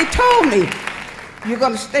already told me, you're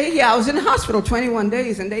going to stay here. I was in the hospital 21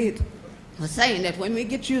 days, and they were saying that when we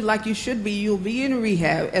get you like you should be, you'll be in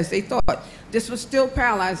rehab, as they thought. This was still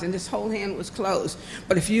paralyzed, and this whole hand was closed.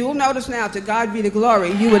 But if you'll notice now, to God be the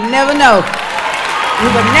glory, you would never know. You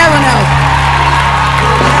would never know. You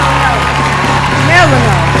would never know. Never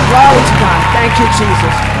know. Glory to God. Thank you,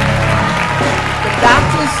 Jesus. The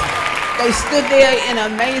doctors, they stood there in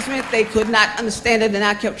amazement. They could not understand it, and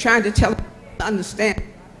I kept trying to tell them to understand.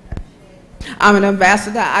 I'm an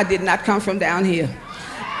ambassador. I did not come from down here.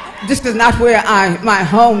 This is not where my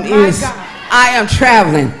home is. I am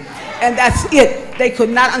traveling, and that's it. They could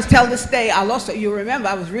not until this day. I lost it. You remember,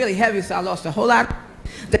 I was really heavy, so I lost a whole lot.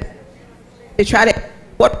 They try to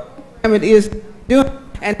what it is doing,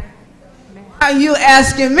 and why are you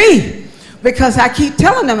asking me? Because I keep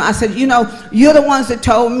telling them, I said, you know, you're the ones that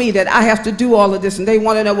told me that I have to do all of this, and they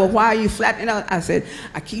want to know, well, why are you flattening out? I said,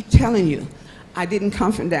 I keep telling you, I didn't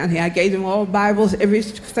come from down here. I gave them all Bibles,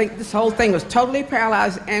 everything. This whole thing was totally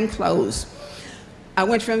paralyzed and closed. I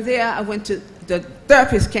went from there, I went to, the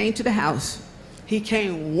therapist came to the house. He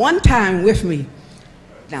came one time with me.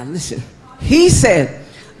 Now listen, he said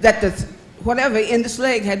that whatever in this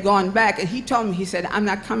leg had gone back, and he told me, he said, I'm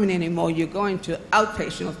not coming anymore, you're going to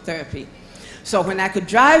outpatient therapy. So when I could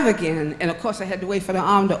drive again, and of course I had to wait for the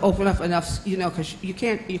arm to open up enough, you know, because you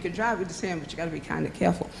can drive with this hand, but you got to be kind of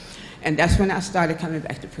careful. And that's when I started coming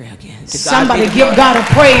back to prayer again. Somebody give God a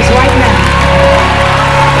praise right now.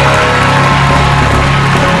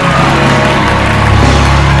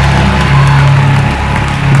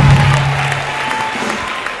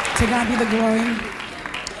 To God be the glory.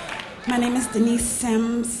 My name is Denise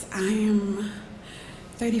Sims. I am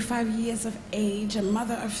 35 years of age, a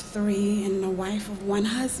mother of 3, and a wife of 1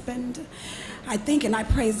 husband. I thank and I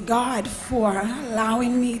praise God for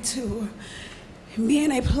allowing me to be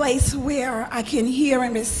in a place where I can hear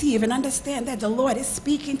and receive and understand that the Lord is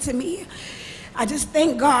speaking to me. I just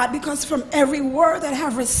thank God because from every word that I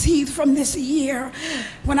have received from this year,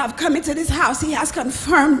 when I've come into this house, He has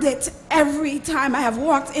confirmed it every time I have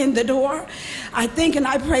walked in the door. I thank and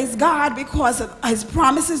I praise God because His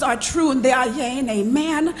promises are true and they are yea and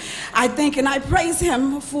amen. I thank and I praise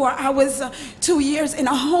Him for I was 2 years in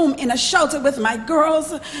a home, in a shelter with my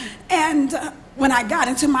girls, and when I got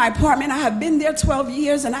into my apartment, I have been there 12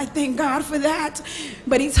 years, and I thank God for that.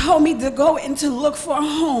 But He told me to go and to look for a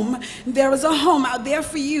home. There was a home out there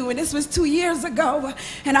for you, and this was 2 years ago.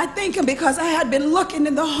 And I thank Him because I had been looking,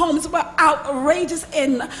 and the homes were outrageous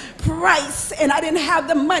in price, and I didn't have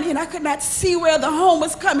the money, and I could not see where the home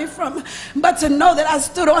was coming from. But to know that I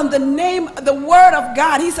stood on the name, the word of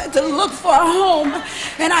God, He said to look for a home.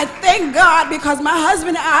 And I thank God because my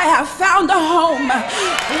husband and I have found a home.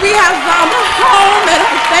 We have found a home, and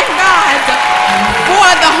I thank God for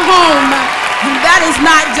the home. That is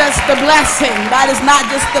not just the blessing. That is not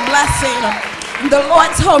just the blessing. The Lord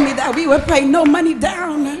told me that we would pay no money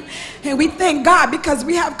down. And we thank God because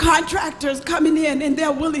we have contractors coming in, and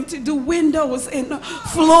they're willing to do windows and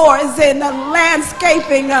floors and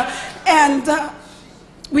landscaping.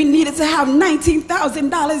 We needed to have $19,000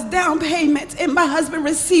 down payment, and my husband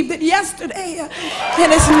received it yesterday. And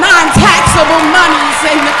it's non-taxable monies,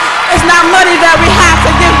 and it's not money that we have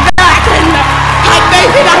to give back. And I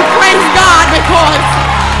thank and I praise God because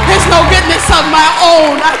there's no goodness of my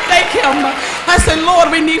own. I thank Him. I said, Lord,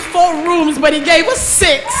 we need 4 rooms, but He gave us 6.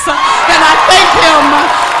 And I thank Him.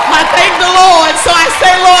 I thank the Lord. So I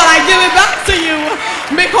say, Lord, I give it back to You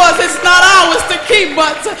because it's not ours to keep,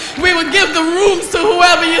 but we will give the rooms to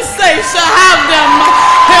whoever You say shall have them.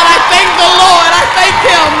 And I thank the Lord. I thank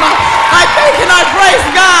Him. I thank and I praise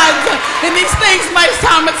God. And these things might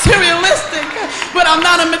sound materialistic, but I'm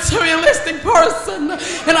not a materialistic person.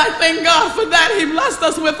 And I thank God for that. He blessed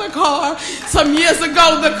us with a car. Some years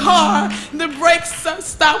ago, the brakes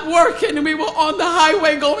stopped working, and we were on the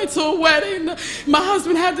highway going to a wedding. My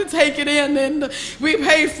husband had to take it in, and we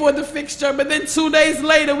paid for the fixture. But then 2 days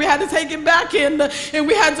later, we had to take it back in, and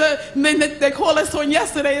we had to, and then they called us on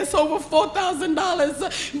yesterday. It's over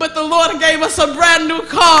 $4,000. But the Lord gave us a brand new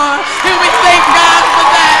car, and we thank God for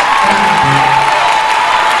that.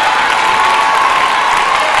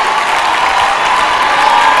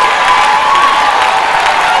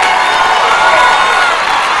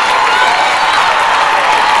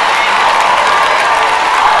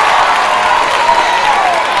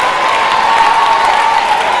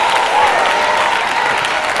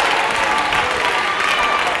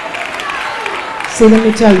 See, let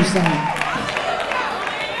me tell you something.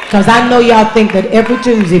 Because I know y'all think that every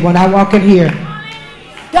Tuesday when I walk in here,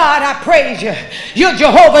 God, I praise you. You're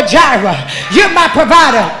Jehovah Jireh. You're my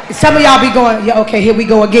provider. Some of y'all be going, yeah, okay, here we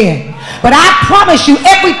go again. But I promise you,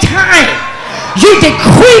 every time you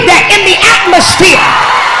decree that in the atmosphere,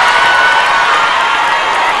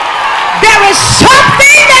 there is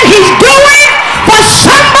something that he's doing for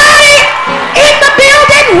somebody in the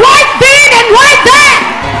building right then and right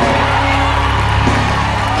there.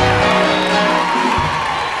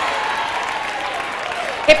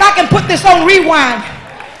 If I can put this on rewind,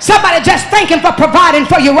 somebody just thank him for providing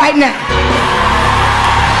for you right now.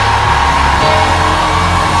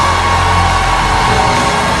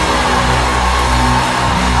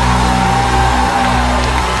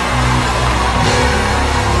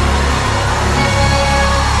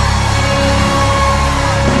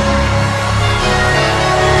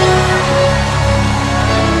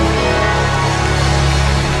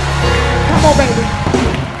 Come on, baby.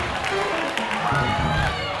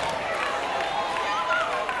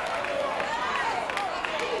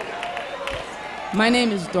 My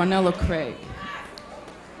name is Darnella Craig.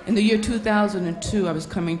 In the year 2002, I was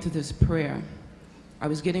coming to this prayer. I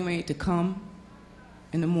was getting ready to come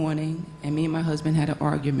in the morning, and me and my husband had an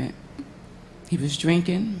argument. He was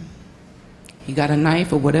drinking. He got a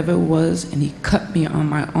knife or whatever it was, and he cut me on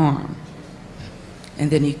my arm.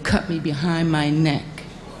 And then he cut me behind my neck.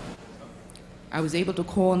 I was able to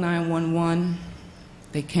call 911.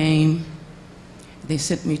 They came. They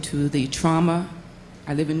sent me to the trauma.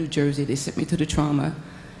 I live in New Jersey. They sent me to the trauma,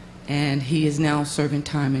 and he is now serving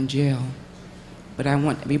time in jail. But I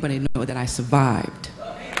want everybody to know that I survived.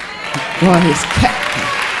 God has kept me.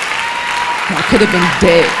 I could have been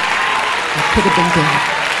dead. I could have been dead.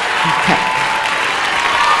 He kept me.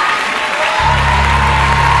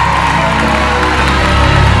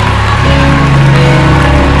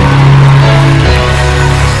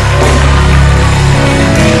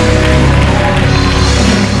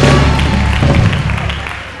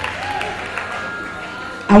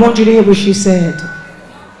 I want you to hear what she said,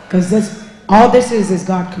 because all this is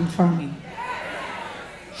God confirming.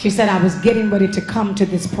 She said, I was getting ready to come to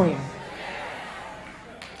this prayer.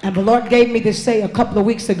 And the Lord gave me this say a couple of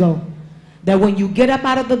weeks ago, that when you get up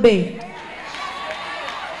out of the bed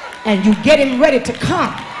and you getting ready to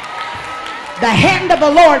come, the hand of the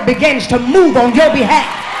Lord begins to move on your behalf.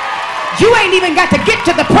 You ain't even got to get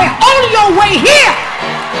to the prayer. On your way here,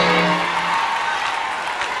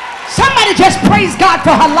 somebody just praise God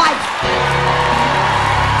for her life.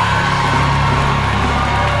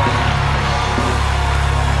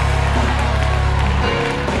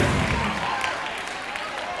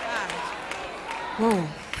 Whoa.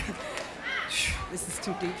 This is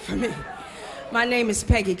too deep for me. My name is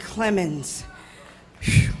Peggy Clemens.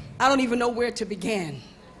 I don't even know where to begin.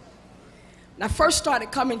 When I first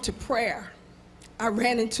started coming to prayer, I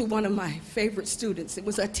ran into one of my favorite students. It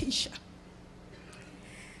was Atisha.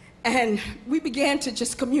 And we began to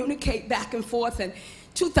just communicate back and forth. And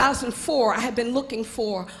 2004, I had been looking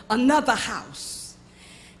for another house.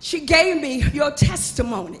 She gave me your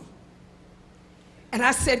testimony. And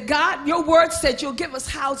I said, God, your word said you'll give us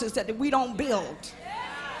houses that we don't build.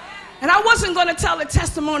 And I wasn't going to tell the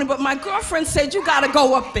testimony, but my girlfriend said, you got to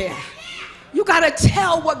go up there. You got to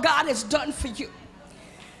tell what God has done for you.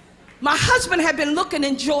 My husband had been looking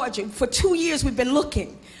in Georgia. For 2 years we've been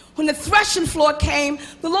looking. When the threshing floor came,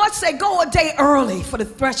 the Lord said, go a day early for the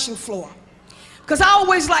threshing floor. Because I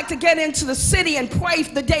always like to get into the city and pray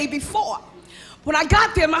the day before. When I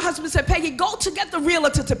got there, my husband said, Peggy, go to get the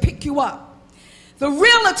realtor to pick you up. The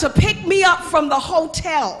realtor picked me up from the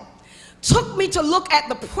hotel, took me to look at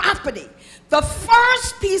the property. The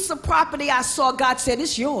first piece of property I saw, God said,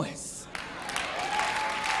 it's yours.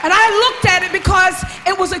 And I looked at it because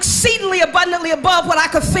it was exceedingly abundantly above what I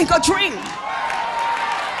could think or dream.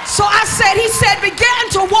 So I said, he said, begin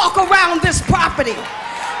to walk around this property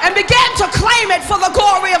and begin to claim it for the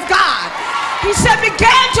glory of God. He said,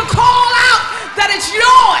 begin to call out that it's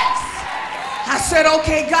yours. I said,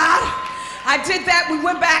 okay, God. I did that. We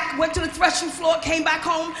went back, went to the threshing floor, came back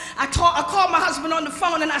home. I called my husband on the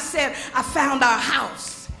phone and I said, I found our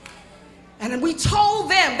house. And we told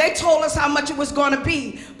them, they told us how much it was going to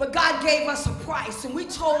be, but God gave us a price, and we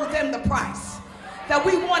told them the price that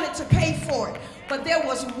we wanted to pay for it. But there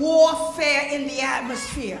was warfare in the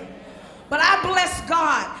atmosphere. But I bless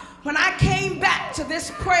God. When I came back to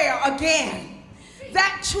this prayer again,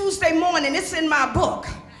 that Tuesday morning, it's in my book,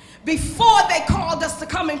 before they called us to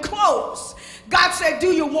come and close, God said,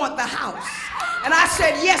 do you want the house? And I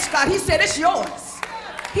said, yes, God. He said, it's yours.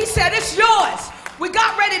 He said, it's yours. We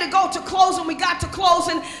got ready to go to closing. We got to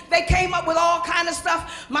closing. They came up with all kind of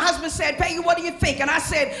stuff. My husband said, Peggy, what do you think? And I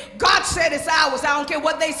said, God said it's ours. I don't care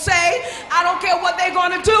what they say. I don't care what they're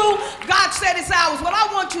going to do. God said it's ours. Well, I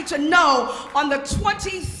want you to know, on the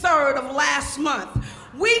 23rd of last month,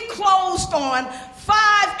 we closed on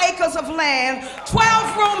 5 acres of land,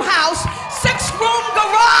 12-room house, 6-room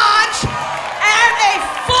garage, and a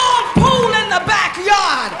full pool in the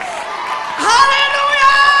backyard. Hallelujah!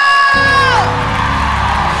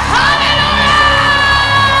 Hallelujah!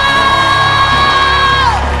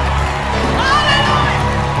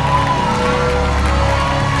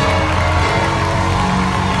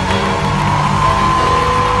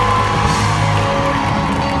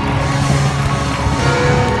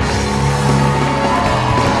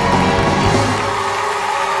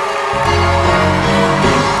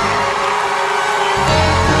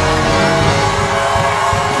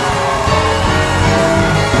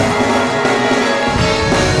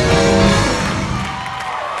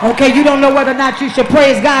 Okay, you don't know whether or not you should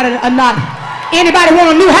praise God or not. Anybody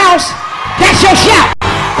want a new house? That's your shout.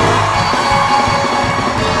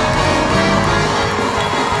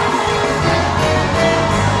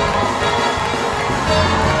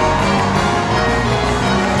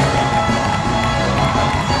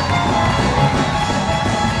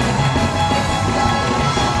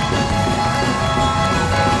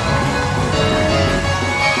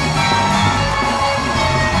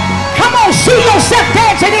 See yourself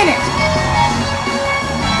dancing in it.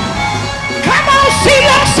 Come on, see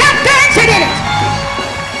yourself dancing in it.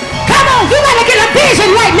 Come on, you gotta get a vision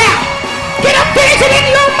right now. Get a vision in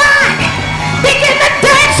your mind. Begin to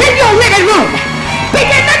dance in your living room.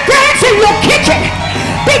 Begin to dance in your kitchen.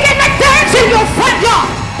 Begin to dance in your front yard.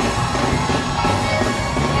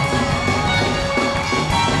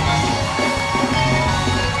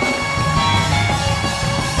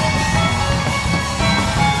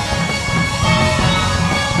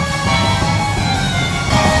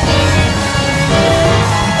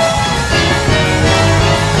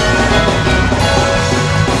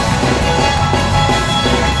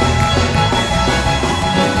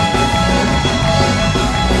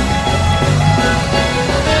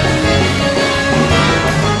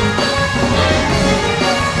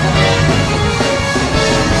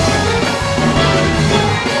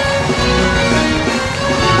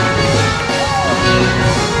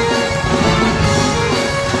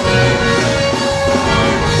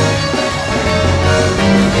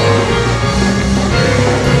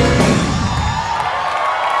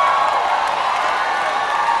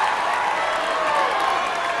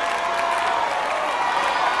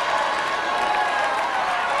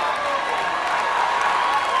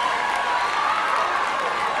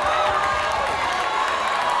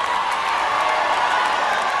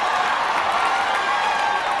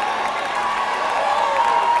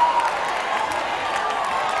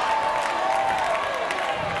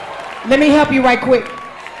 Let me help you right quick.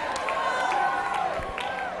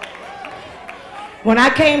 When I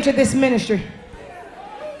came to this ministry,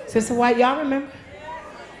 Sister White, y'all remember?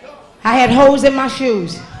 I had holes in my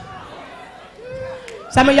shoes.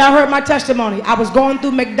 Some of y'all heard my testimony. I was going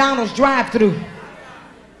through McDonald's drive-thru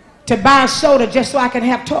to buy a soda just so I can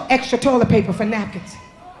have extra toilet paper for napkins.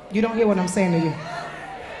 You don't hear what I'm saying to you.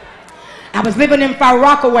 I was living in Far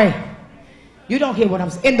Rockaway. You don't hear what I'm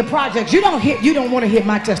saying. In the projects, you don't want to hear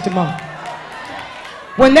my testimony.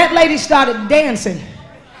 When that lady started dancing,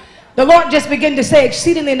 the Lord just began to say,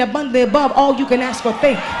 exceedingly and abundantly above all you can ask or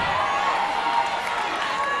think.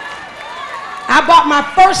 I bought my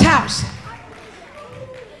first house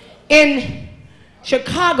in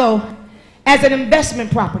Chicago as an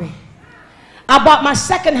investment property. I bought my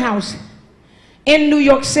second house in New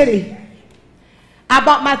York City. I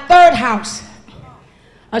bought my third house,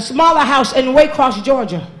 a smaller house in Waycross,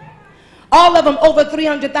 Georgia. All of them over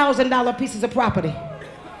 $300,000 pieces of property.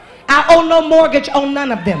 I owe no mortgage on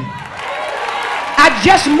none of them. I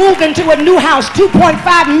just moved into a new house, $2.5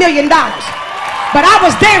 million. But I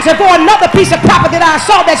was dancing for another piece of property that I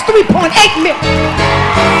saw that's $3.8 million.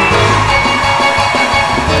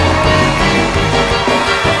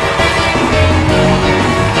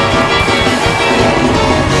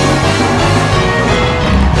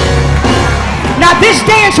 Now this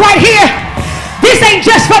dance right here, this ain't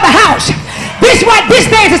just for the house. This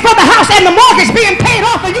dance is for the house and the mortgage being paid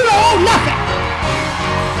off and you don't owe nothing.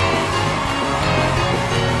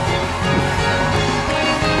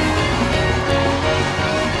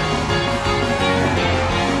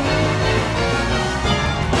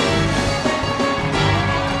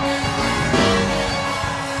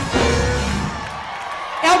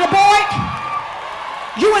 Elder boy,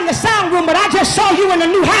 you in the sound room, but I just saw you in a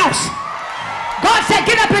new house. God said,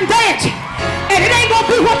 get up and dance. And it ain't going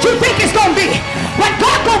to be what you think it's going to be. But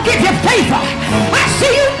God going to give you favor. I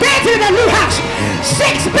see you dancing in a new house.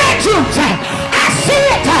 6 bedrooms. I see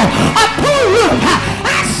it. A pool room.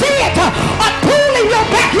 I see it. A pool in your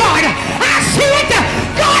backyard. I see it.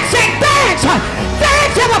 God said, dance.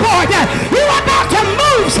 Dance to the Lord. You're about to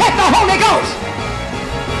move, said the Holy Ghost.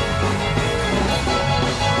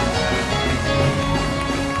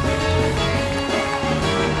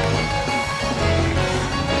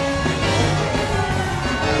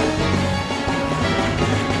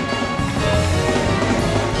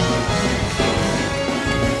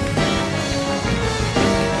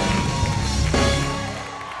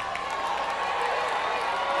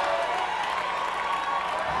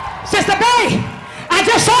 Sister Bay, I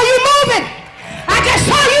just saw you moving. I just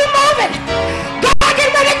saw you moving. God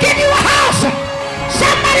getting ready to give you a house.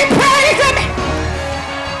 Somebody praise him.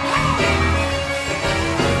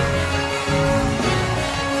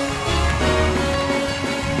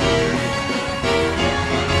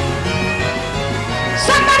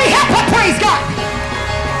 Somebody help her praise God.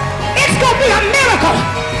 It's going to be a miracle.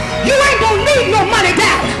 You ain't going to need no money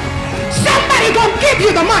down. Somebody going to give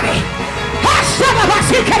you the money.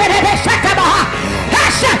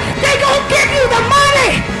 They gonna give you the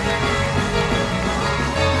money.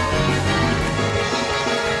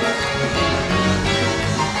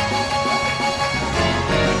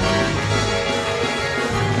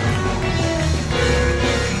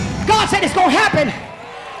 God said it's gonna happen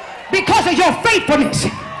because of your faithfulness.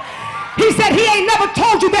 He said he ain't never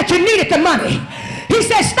told you that you needed the money. He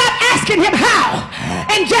said stop asking him how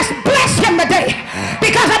and just bless him today,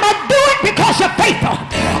 because I'm going to do it because you're faithful.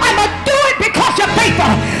 I'm going to do it because you're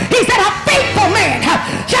faithful. He said a faithful man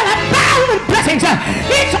shall abound in blessings.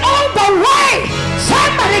 It's on the way.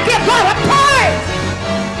 Somebody give God a praise.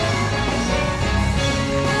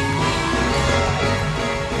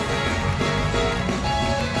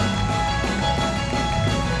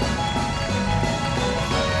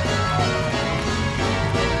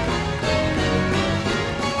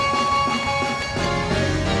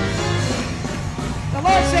 The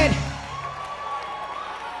Lord said,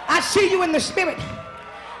 I see you in the spirit,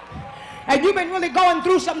 and you've been really going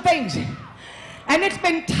through some things, and it's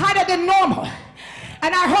been tighter than normal.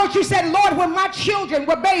 And I heard you said, Lord, when my children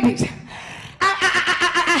were babies,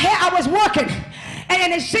 I was working,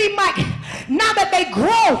 and it seemed like now that they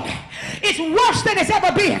grown, it's worse than it's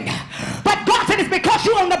ever been. But God said it's because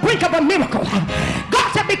you're on the brink of a miracle. God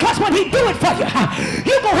said because when he do it for you,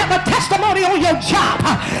 you're going to have a testimony on your job.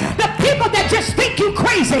 The people that just think you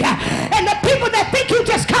crazy, and the people that think you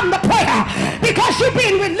just come to prayer because you're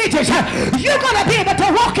being religious, you're going to be able to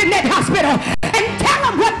walk in that hospital and tell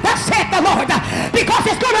them what thus said the Lord, because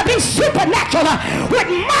it's going to be supernatural with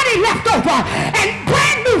money left over and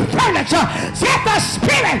brand new furniture, said the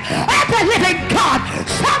Spirit of the living God.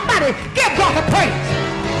 Somebody give God the praise.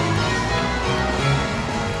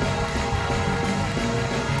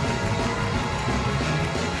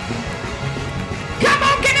 Come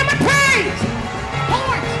on, give him a praise.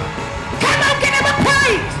 Horns. Come on, give him a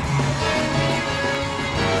praise.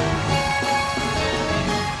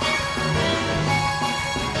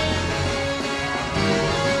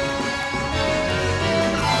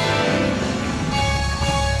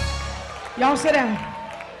 Y'all sit down.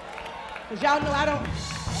 Because y'all know I don't.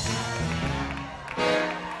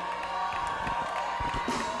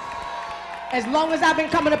 As long as I've been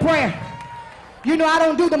coming to prayer, you know I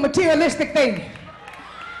don't do the materialistic thing.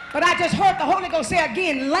 But I just heard the Holy Ghost say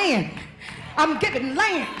again, land. I'm giving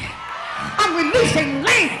land. I'm releasing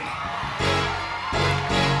land.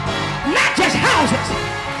 Not just houses,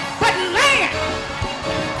 but land.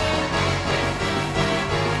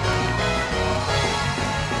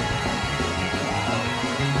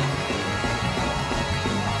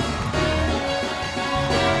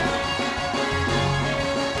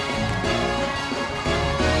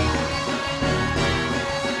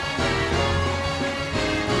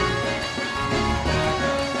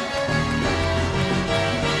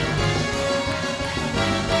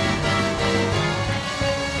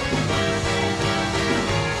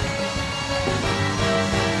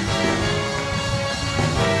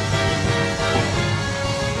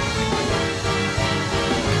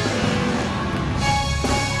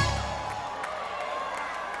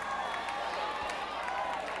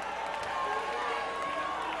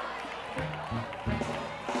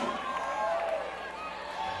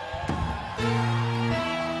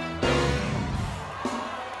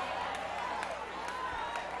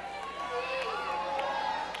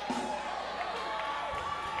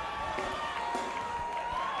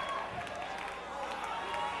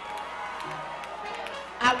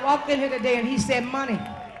 walked in here today and he said money.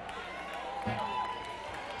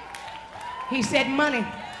 He said money.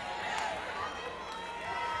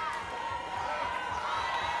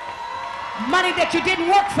 Money that you didn't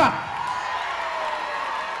work for.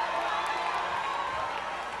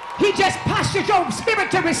 He just postured your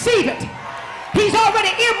spirit to receive it. He's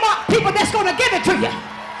already earmarked people that's going to give it to you.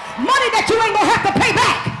 Money that you ain't going to have to pay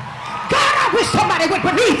back. God, I wish somebody would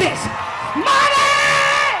believe this. Money!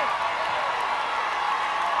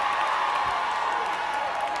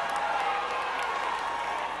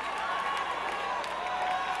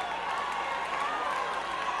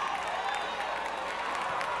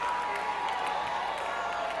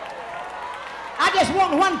 I just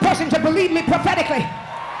want one person to believe me prophetically.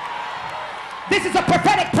 This is a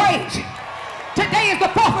prophetic praise. Today is the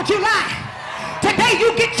 4th of July. Today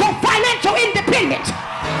you get your financial independence.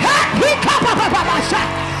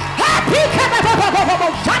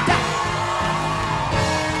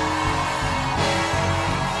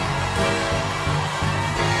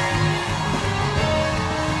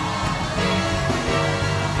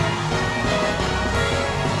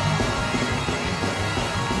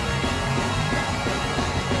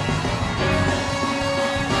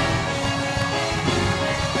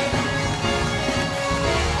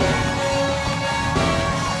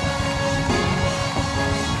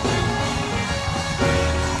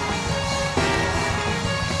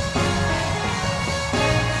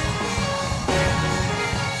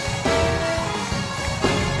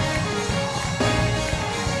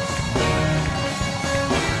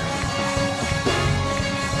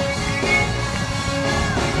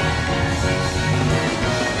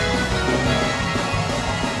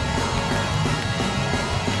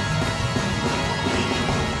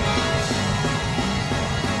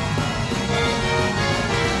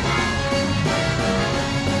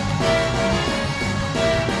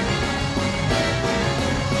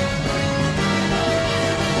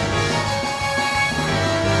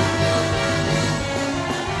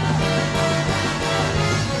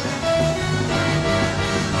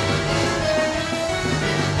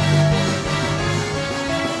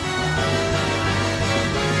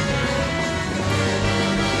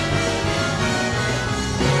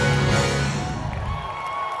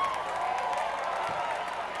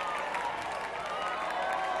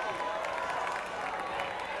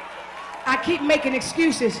 I keep making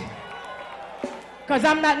excuses because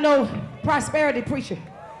I'm not no prosperity preacher.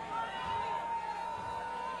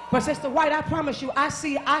 But Sister White, I promise you, I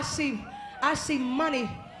see money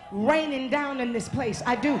raining down in this place.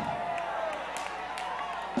 I do.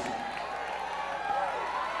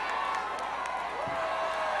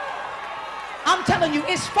 I'm telling you,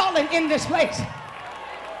 it's falling in this place.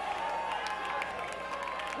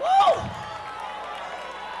 Woo!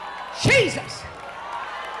 Jesus.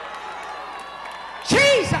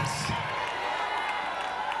 Jesus.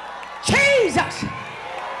 Jesus.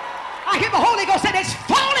 I hear the Holy Ghost say it's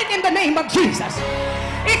falling in the name of Jesus.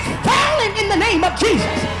 It's falling in the name of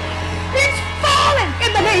Jesus. It's falling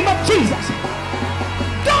in the name of Jesus.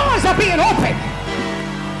 Doors are being opened.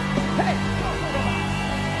 Hey.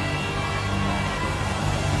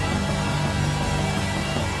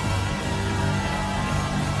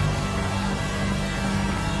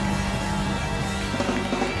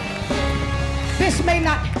 This may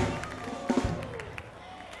not,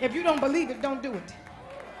 if you don't believe it, don't do it.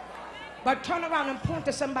 But turn around and point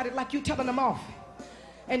to somebody like you telling them off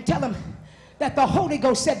and tell them that the Holy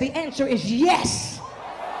Ghost said the answer is yes.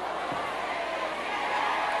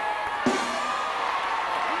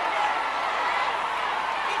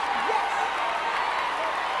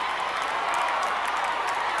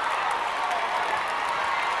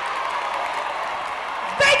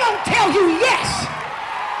 They gonna tell you yes.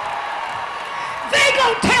 They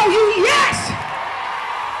gonna tell you yes.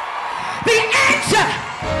 The answer,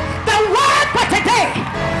 the word for today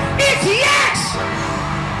is yes.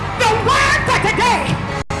 The word for today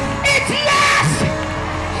is yes.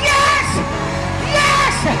 Yes.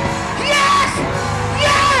 Yes. Yes.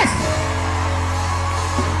 Yes.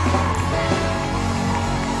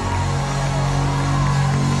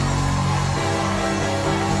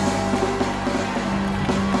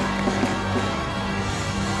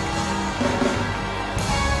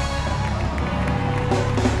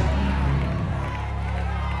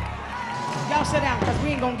 Y'all sit down because we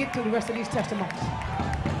ain't gonna get through the rest of these testimonies.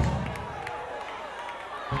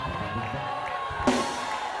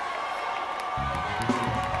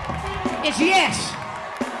 It's yes.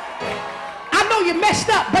 I know you messed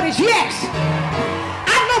up, but it's yes.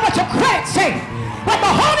 I know what your credit say, but the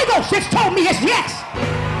Holy Ghost just told me it's yes.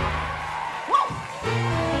 Woo.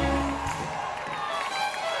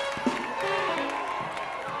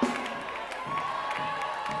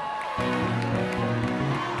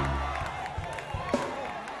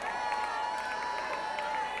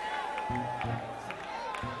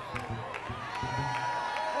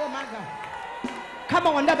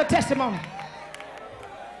 Come on, another testimony.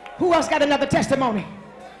 Who else got another testimony?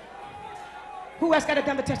 Who else got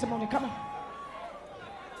another testimony? Come on.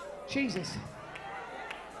 Jesus.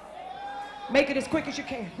 Make it as quick as you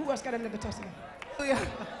can. Who else got another testimony? God,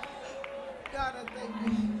 I thank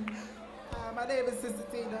you. My name is Sister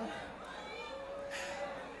Tina.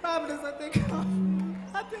 Providence, I thank God.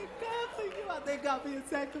 I thank God for you. I thank God for your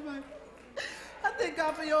sacrifice. I thank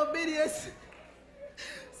God for your obedience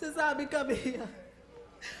since I've been coming here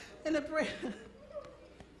in the prayer.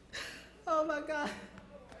 Oh my God.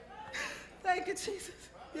 Thank you, Jesus.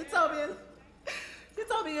 You told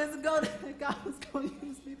me years ago that God was going to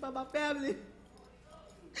use me for my family.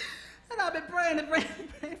 And I've been praying and praying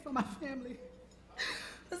and praying for my family.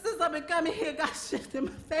 But since I've been coming here, God shifted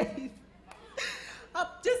my faith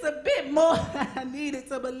up just a bit more than I needed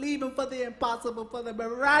to believe Him for the impossible, for the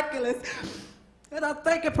miraculous. And I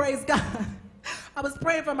thank and praise God. I was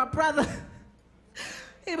praying for my brother.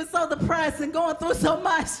 He was so depressed and going through so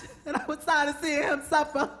much, and I was tired of seeing him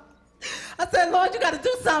suffer. I said, Lord, you got to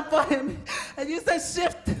do something for him. And you said,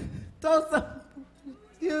 shift, throw some,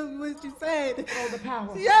 what you said. Throw the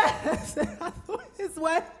power. Yes, and I threw his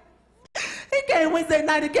way. He came Wednesday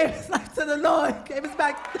night and gave his life to the Lord. Gave his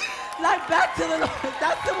life back to the Lord.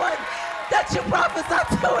 That's the one that you prophesied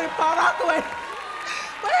to in Far Rockaway.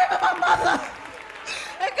 For him and my mother.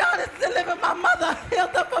 And God has delivered my mother,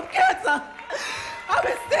 healed her from cancer. I've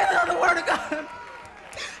been standing on the word of God.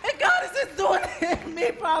 And God is just doing it in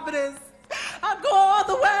me, Providence. I'm going all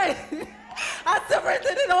the way. I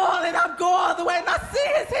surrendered it all, and I'm going all the way. And I see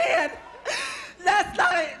His hand. Last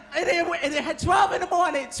night, it had 12 in the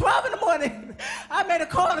morning. 12 in the morning, I made a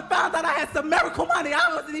call and found out I had some miracle money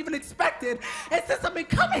I wasn't even expecting. And since I've been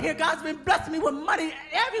coming here, God's been blessing me with money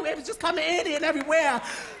everywhere. It was just coming in and everywhere.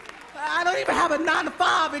 I don't even have a 9 to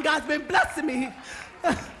 5, and God's been blessing me.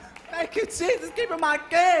 Thank you, Jesus, keeping my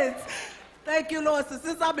kids. Thank you, Lord. So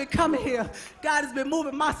since I've been coming here, God has been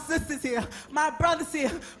moving my sisters here, my brothers here,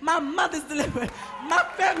 my mother's delivered. My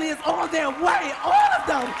family is on their way, all of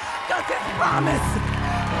them, because His promise.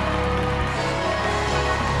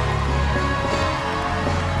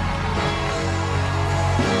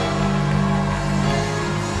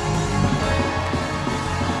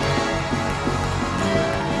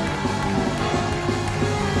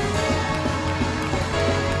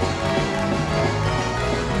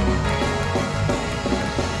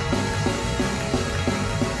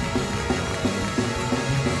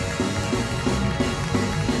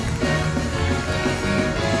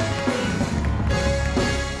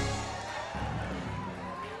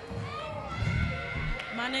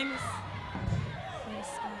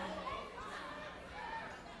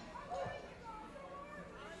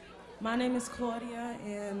 My name is Claudia,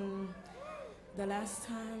 and the last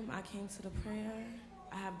time I came to the prayer,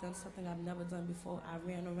 I have done something I've never done before. I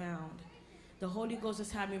ran around. The Holy Ghost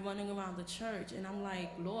just had me running around the church, and I'm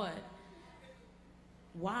like, Lord,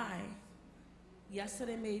 why?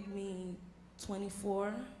 Yesterday made me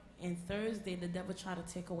 24, and Thursday the devil tried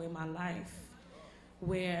to take away my life,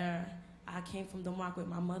 where I came from Denmark with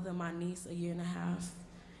my mother and my niece, 1.5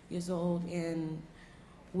 years old, and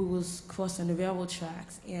we was crossing the railroad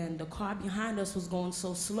tracks, and the car behind us was going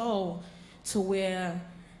so slow to where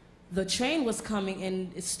the train was coming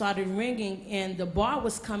and it started ringing, and the bar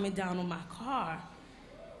was coming down on my car.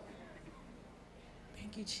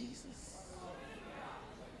 Thank you, Jesus.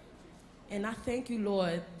 And I thank you,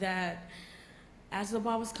 Lord, that as the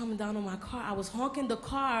bar was coming down on my car, I was honking the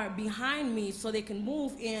car behind me so they can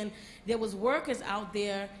move, and there was workers out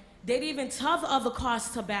there. They didn't even tell the other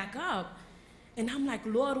cars to back up. And I'm like,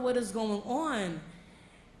 Lord, what is going on?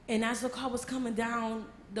 And as the car was coming down,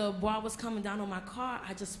 the bar was coming down on my car,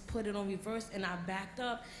 I just put it on reverse and I backed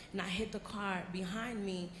up and I hit the car behind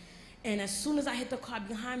me. And as soon as I hit the car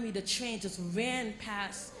behind me, the train just ran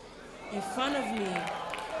past in front of me.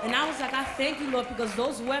 And I was like, I thank you, Lord, because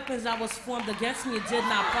those weapons that was formed against me did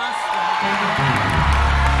not prosper.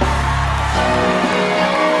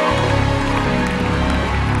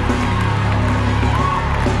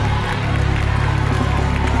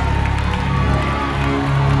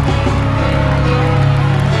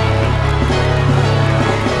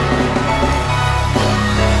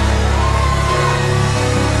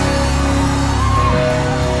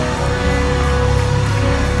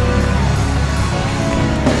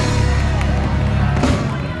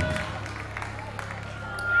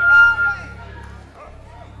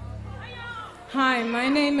 Hi, my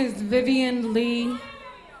name is Vivian Lee.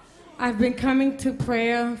 I've been coming to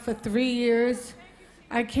prayer for 3 years.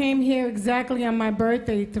 I came here exactly on my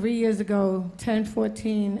birthday 3 years ago,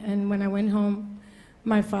 10/14, and when I went home,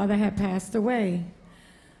 my father had passed away.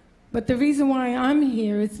 But the reason why I'm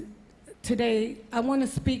here is today I want to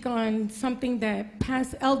speak on something that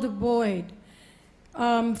Pastor Elder Boyd,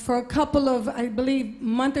 for a couple of, I believe,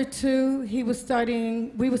 month or two, we were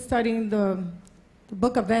studying the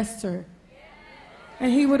book of Esther.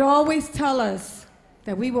 And he would always tell us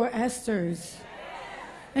that we were Esthers.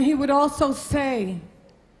 And he would also say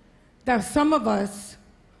that some of us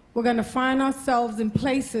were going to find ourselves in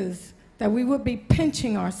places that we would be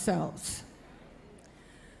pinching ourselves.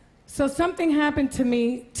 So something happened to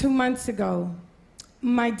me 2 months ago.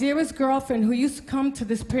 My dearest girlfriend, who used to come to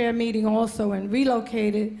this prayer meeting also and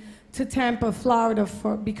relocated to Tampa, Florida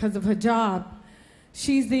because of her job.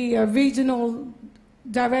 She's the regional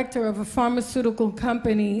director of a pharmaceutical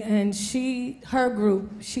company, and her group,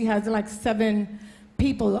 she has like 7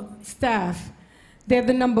 people, staff. They're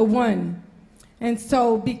the #1. And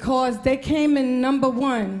so because they came in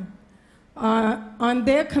 #1 on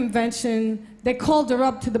their convention, they called her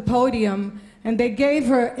up to the podium and they gave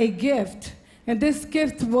her a gift. And this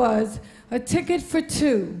gift was a ticket for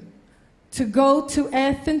 2 to go to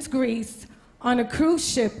Athens, Greece on a cruise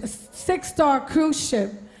ship, a 6-star cruise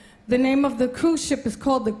ship. The name of the cruise ship is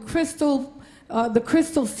called the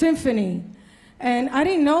Crystal Symphony. And I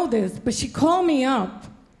didn't know this, but she called me up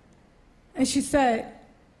and she said,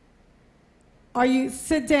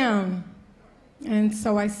 sit down. And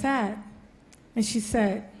so I sat. And she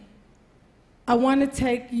said, I want to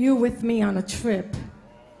take you with me on a trip.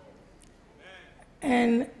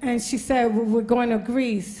 And she said, well, we're going to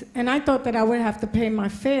Greece. And I thought that I would have to pay my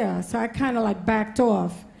fare. So I kind of like backed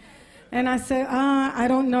off. And I said, I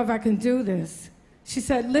don't know if I can do this. She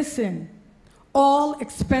said, listen, all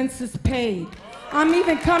expenses paid. I'm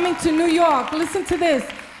even coming to New York. Listen to this.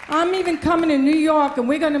 I'm even coming to New York, and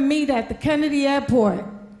we're going to meet at the Kennedy Airport.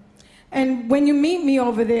 And when you meet me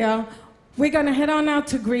over there, we're going to head on out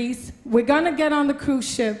to Greece. We're going to get on the cruise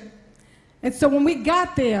ship. And so when we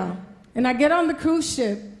got there, and I get on the cruise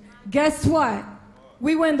ship, guess what?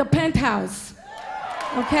 We were in the penthouse,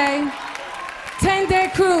 okay?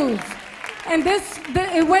 10-day cruise. And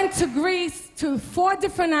it went to Greece, to 4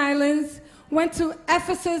 different islands, went to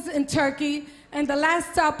Ephesus in Turkey, and the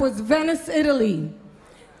last stop was Venice, Italy.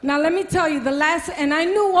 Now let me tell you, and I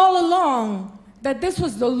knew all along that this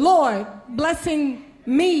was the Lord blessing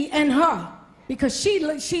me and her, because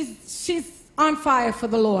she's on fire for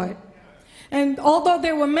the Lord. And although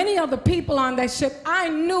there were many other people on that ship, I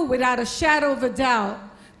knew without a shadow of a doubt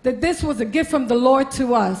that this was a gift from the Lord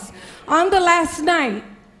to us. On the last night,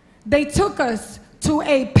 they took us to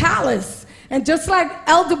a palace. And just like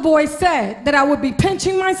Elder Boy said, that I would be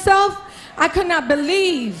pinching myself, I could not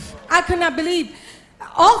believe.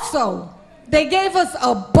 Also, they gave us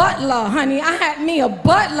a butler, honey. I had me a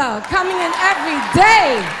butler coming in every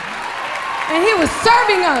day. And he was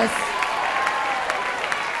serving us.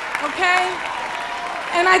 Okay?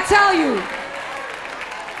 And I tell you,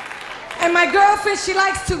 and my girlfriend, she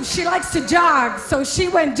likes to jog. So she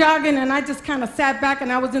went jogging, and I just kind of sat back,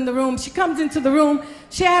 and I was in the room. She comes into the room.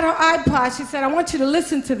 She had her iPod. She said, I want you to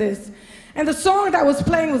listen to this. And the song that was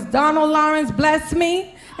playing was Donald Lawrence, Bless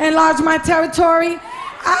Me, Enlarge My Territory.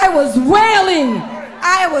 I was wailing.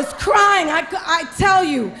 I was crying. I tell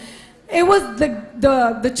you, it was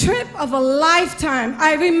the trip of a lifetime.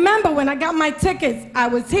 I remember when I got my tickets, I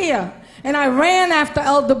was here. And I ran after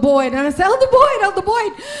Elder Boyd, and I said, Elder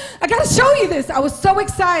Boyd, I got to show you this. I was so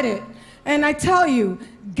excited. And I tell you,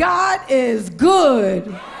 God is good.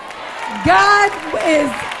 God is,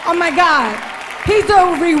 oh my God, He's a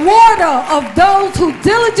rewarder of those who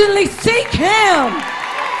diligently seek Him.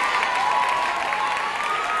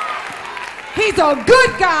 He's a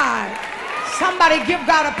good God. Somebody give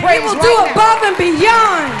God a praise. He will do above and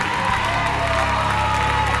beyond.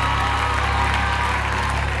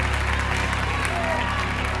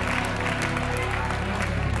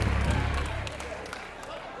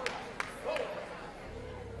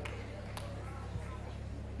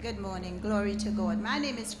 Good morning. Glory to God. My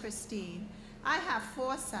name is Christine. I have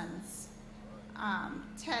 4 sons,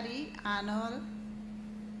 Teddy, Arnold,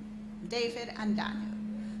 David, and Daniel.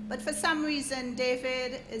 But for some reason,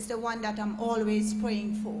 David is the one that I'm always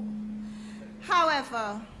praying for.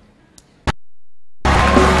 However,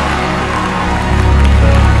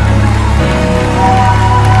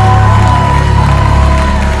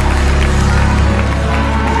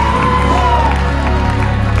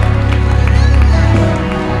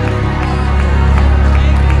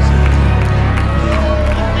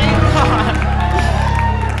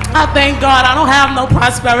 I thank God. I don't have no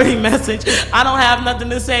prosperity message. I don't have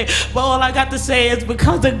nothing to say. But all I got to say is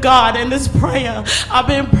because of God and this prayer, I've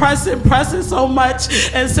been pressing so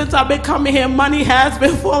much. And since I've been coming here, money has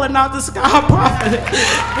been falling out the sky, prophet.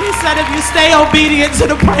 He said, if you stay obedient to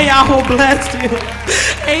the prayer, I will bless you.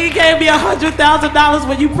 And he gave me $100,000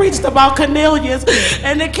 when you preached about Cornelius.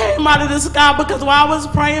 And it came out of the sky because while I was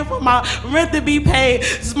praying for my rent to be paid,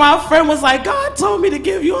 my friend was like, God told me to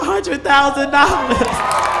give you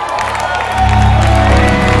 $100,000.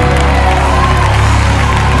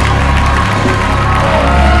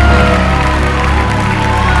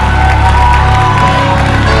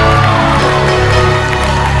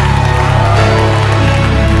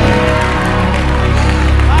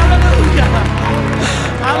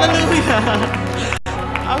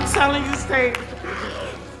 I'm telling you, State,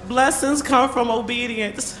 blessings come from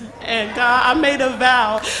obedience. And God, I made a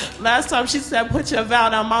vow. Last time she said, put your vow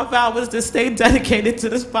down. My vow was to stay dedicated to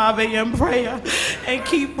this 5 a.m. prayer and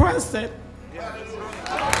keep pressing.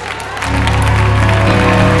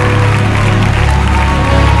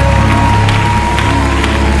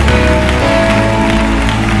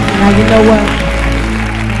 Now, you know what?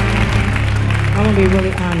 I'm going to be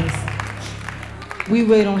really honest. We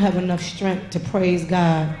really don't have enough strength to praise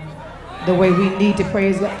God the way we need to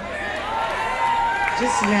praise God.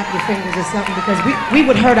 Just snap your fingers or something, because we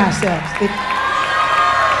would hurt ourselves.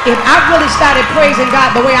 If I really started praising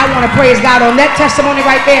God the way I want to praise God on that testimony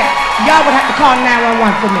right there, y'all would have to call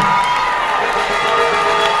 911 for me.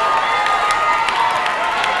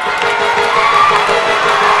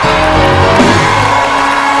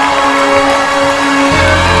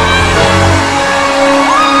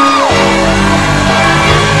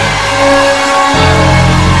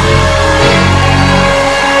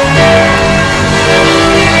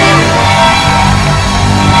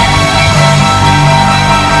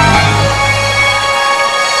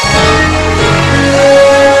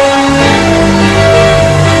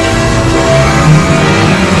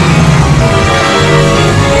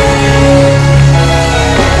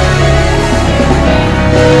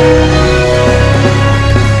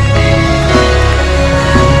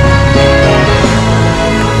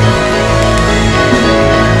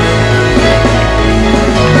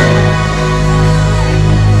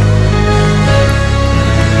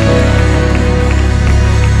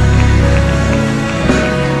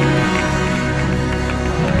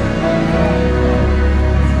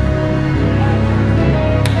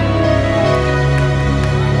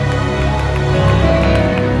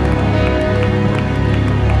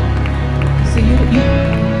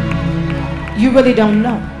 You really don't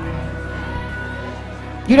know.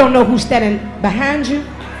 You don't know who's standing behind you.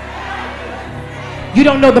 You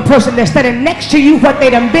don't know the person that's standing next to you, what they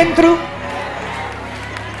done been through.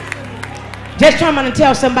 Just trying to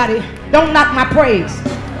tell somebody, don't knock my praise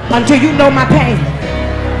until you know my pain.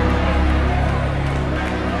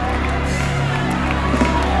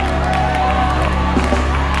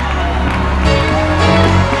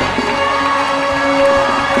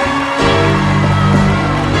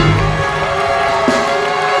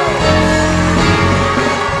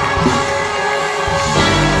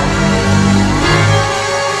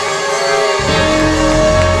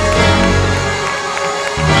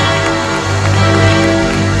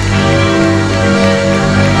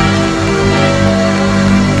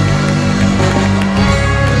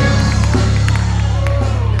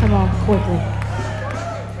 Quickly.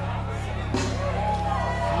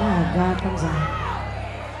 Oh, God comes on.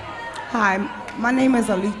 Hi, my name is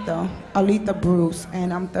Alita Bruce,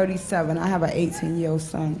 and I'm 37. I have an 18-year-old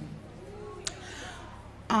son.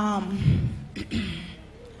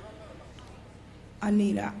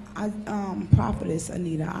 Anita, Prophetess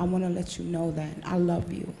Anita, I want to let you know that I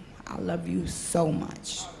love you. I love you so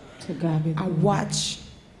much. To God be the glory.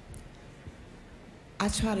 I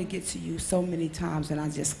try to get to you so many times and I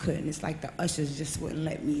just couldn't. It's like the ushers just wouldn't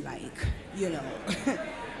let me, like, you know,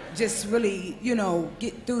 just really, you know,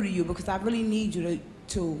 get through to you, because I really need you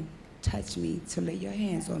to touch me, to lay your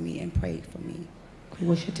hands on me and pray for me.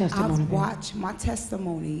 What's your testimony? I've watched my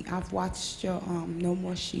testimony. I've watched your No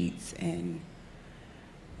More Sheets, and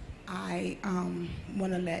I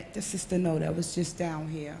want to let the sister know that was just down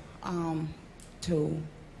here to,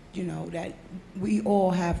 you know, that we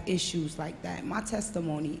all have issues like that. My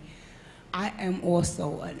testimony, I am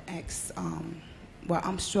also an well,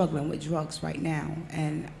 I'm struggling with drugs right now,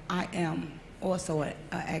 and I am also an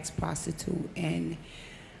ex-prostitute, and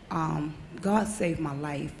God saved my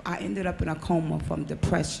life. I ended up in a coma from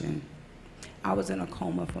depression. I was in a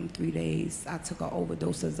coma from 3 days. I took an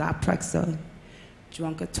overdose of Zyprexa,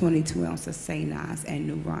 drank a 22 ounce of Sainaz and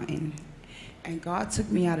Neurontin, and God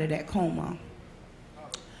took me out of that coma.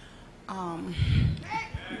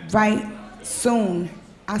 Right soon,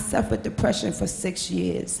 I suffered depression for 6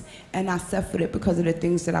 years, and I suffered it because of the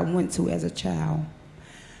things that I went to as a child.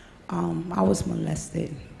 I was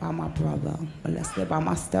molested by my brother, molested by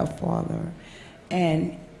my stepfather,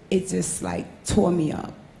 and it just like tore me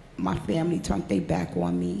up. My family turned their back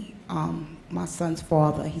on me. My son's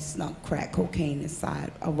father, he snuck crack cocaine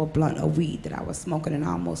inside of a blunt of weed that I was smoking, and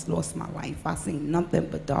I almost lost my life. I seen nothing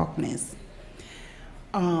but darkness.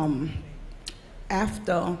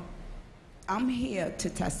 After, I'm here to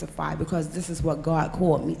testify because this is what God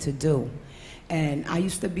called me to do. And I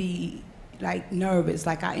used to be like nervous,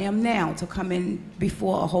 like I am now, to come in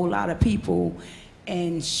before a whole lot of people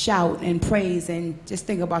and shout and praise and just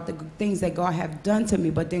think about the things that God have done to me.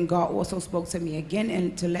 But then God also spoke to me again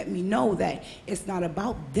and to let me know that it's not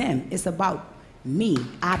about them, it's about me.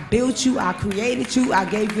 I built you, I created you, I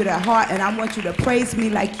gave you that heart, and I want you to praise me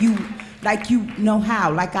like you know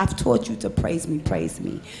how, like I've taught you to praise me, praise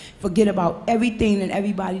me. Forget about everything and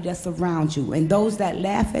everybody that's around you, and those that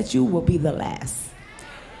laugh at you will be the last.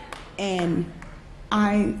 And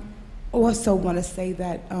I also want to say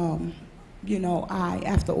that, you know,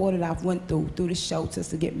 after all that I've went through the shelters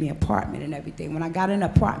to get me an apartment and everything, when I got an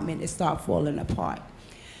apartment, it started falling apart.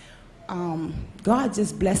 God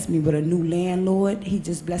just blessed me with a new landlord. He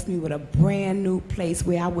just blessed me with a brand new place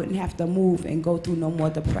where I wouldn't have to move and go through no more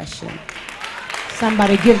depression.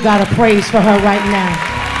 Somebody give God a praise for her right now.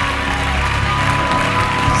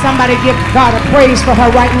 Somebody give God a praise for her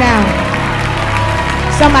right now.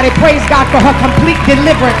 Somebody praise God for her complete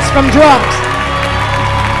deliverance from drugs.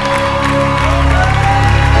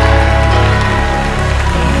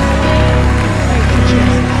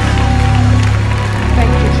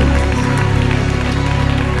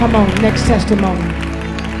 Come on, next testimony.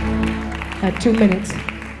 2 minutes.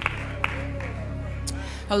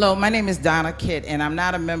 Hello, my name is Donna Kitt, and I'm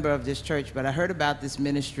not a member of this church, but I heard about this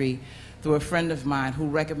ministry through a friend of mine who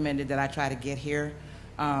recommended that I try to get here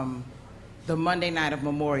the Monday night of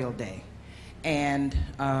Memorial Day. And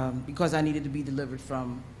because I needed to be delivered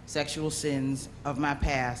from sexual sins of my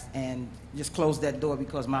past and just close that door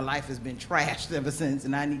because my life has been trashed ever since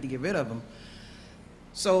and I need to get rid of them.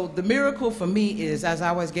 So the miracle for me is, as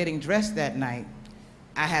I was getting dressed that night,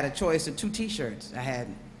 I had a choice of 2 t-shirts. I had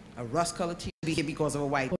a rust-colored t-shirt because of a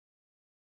white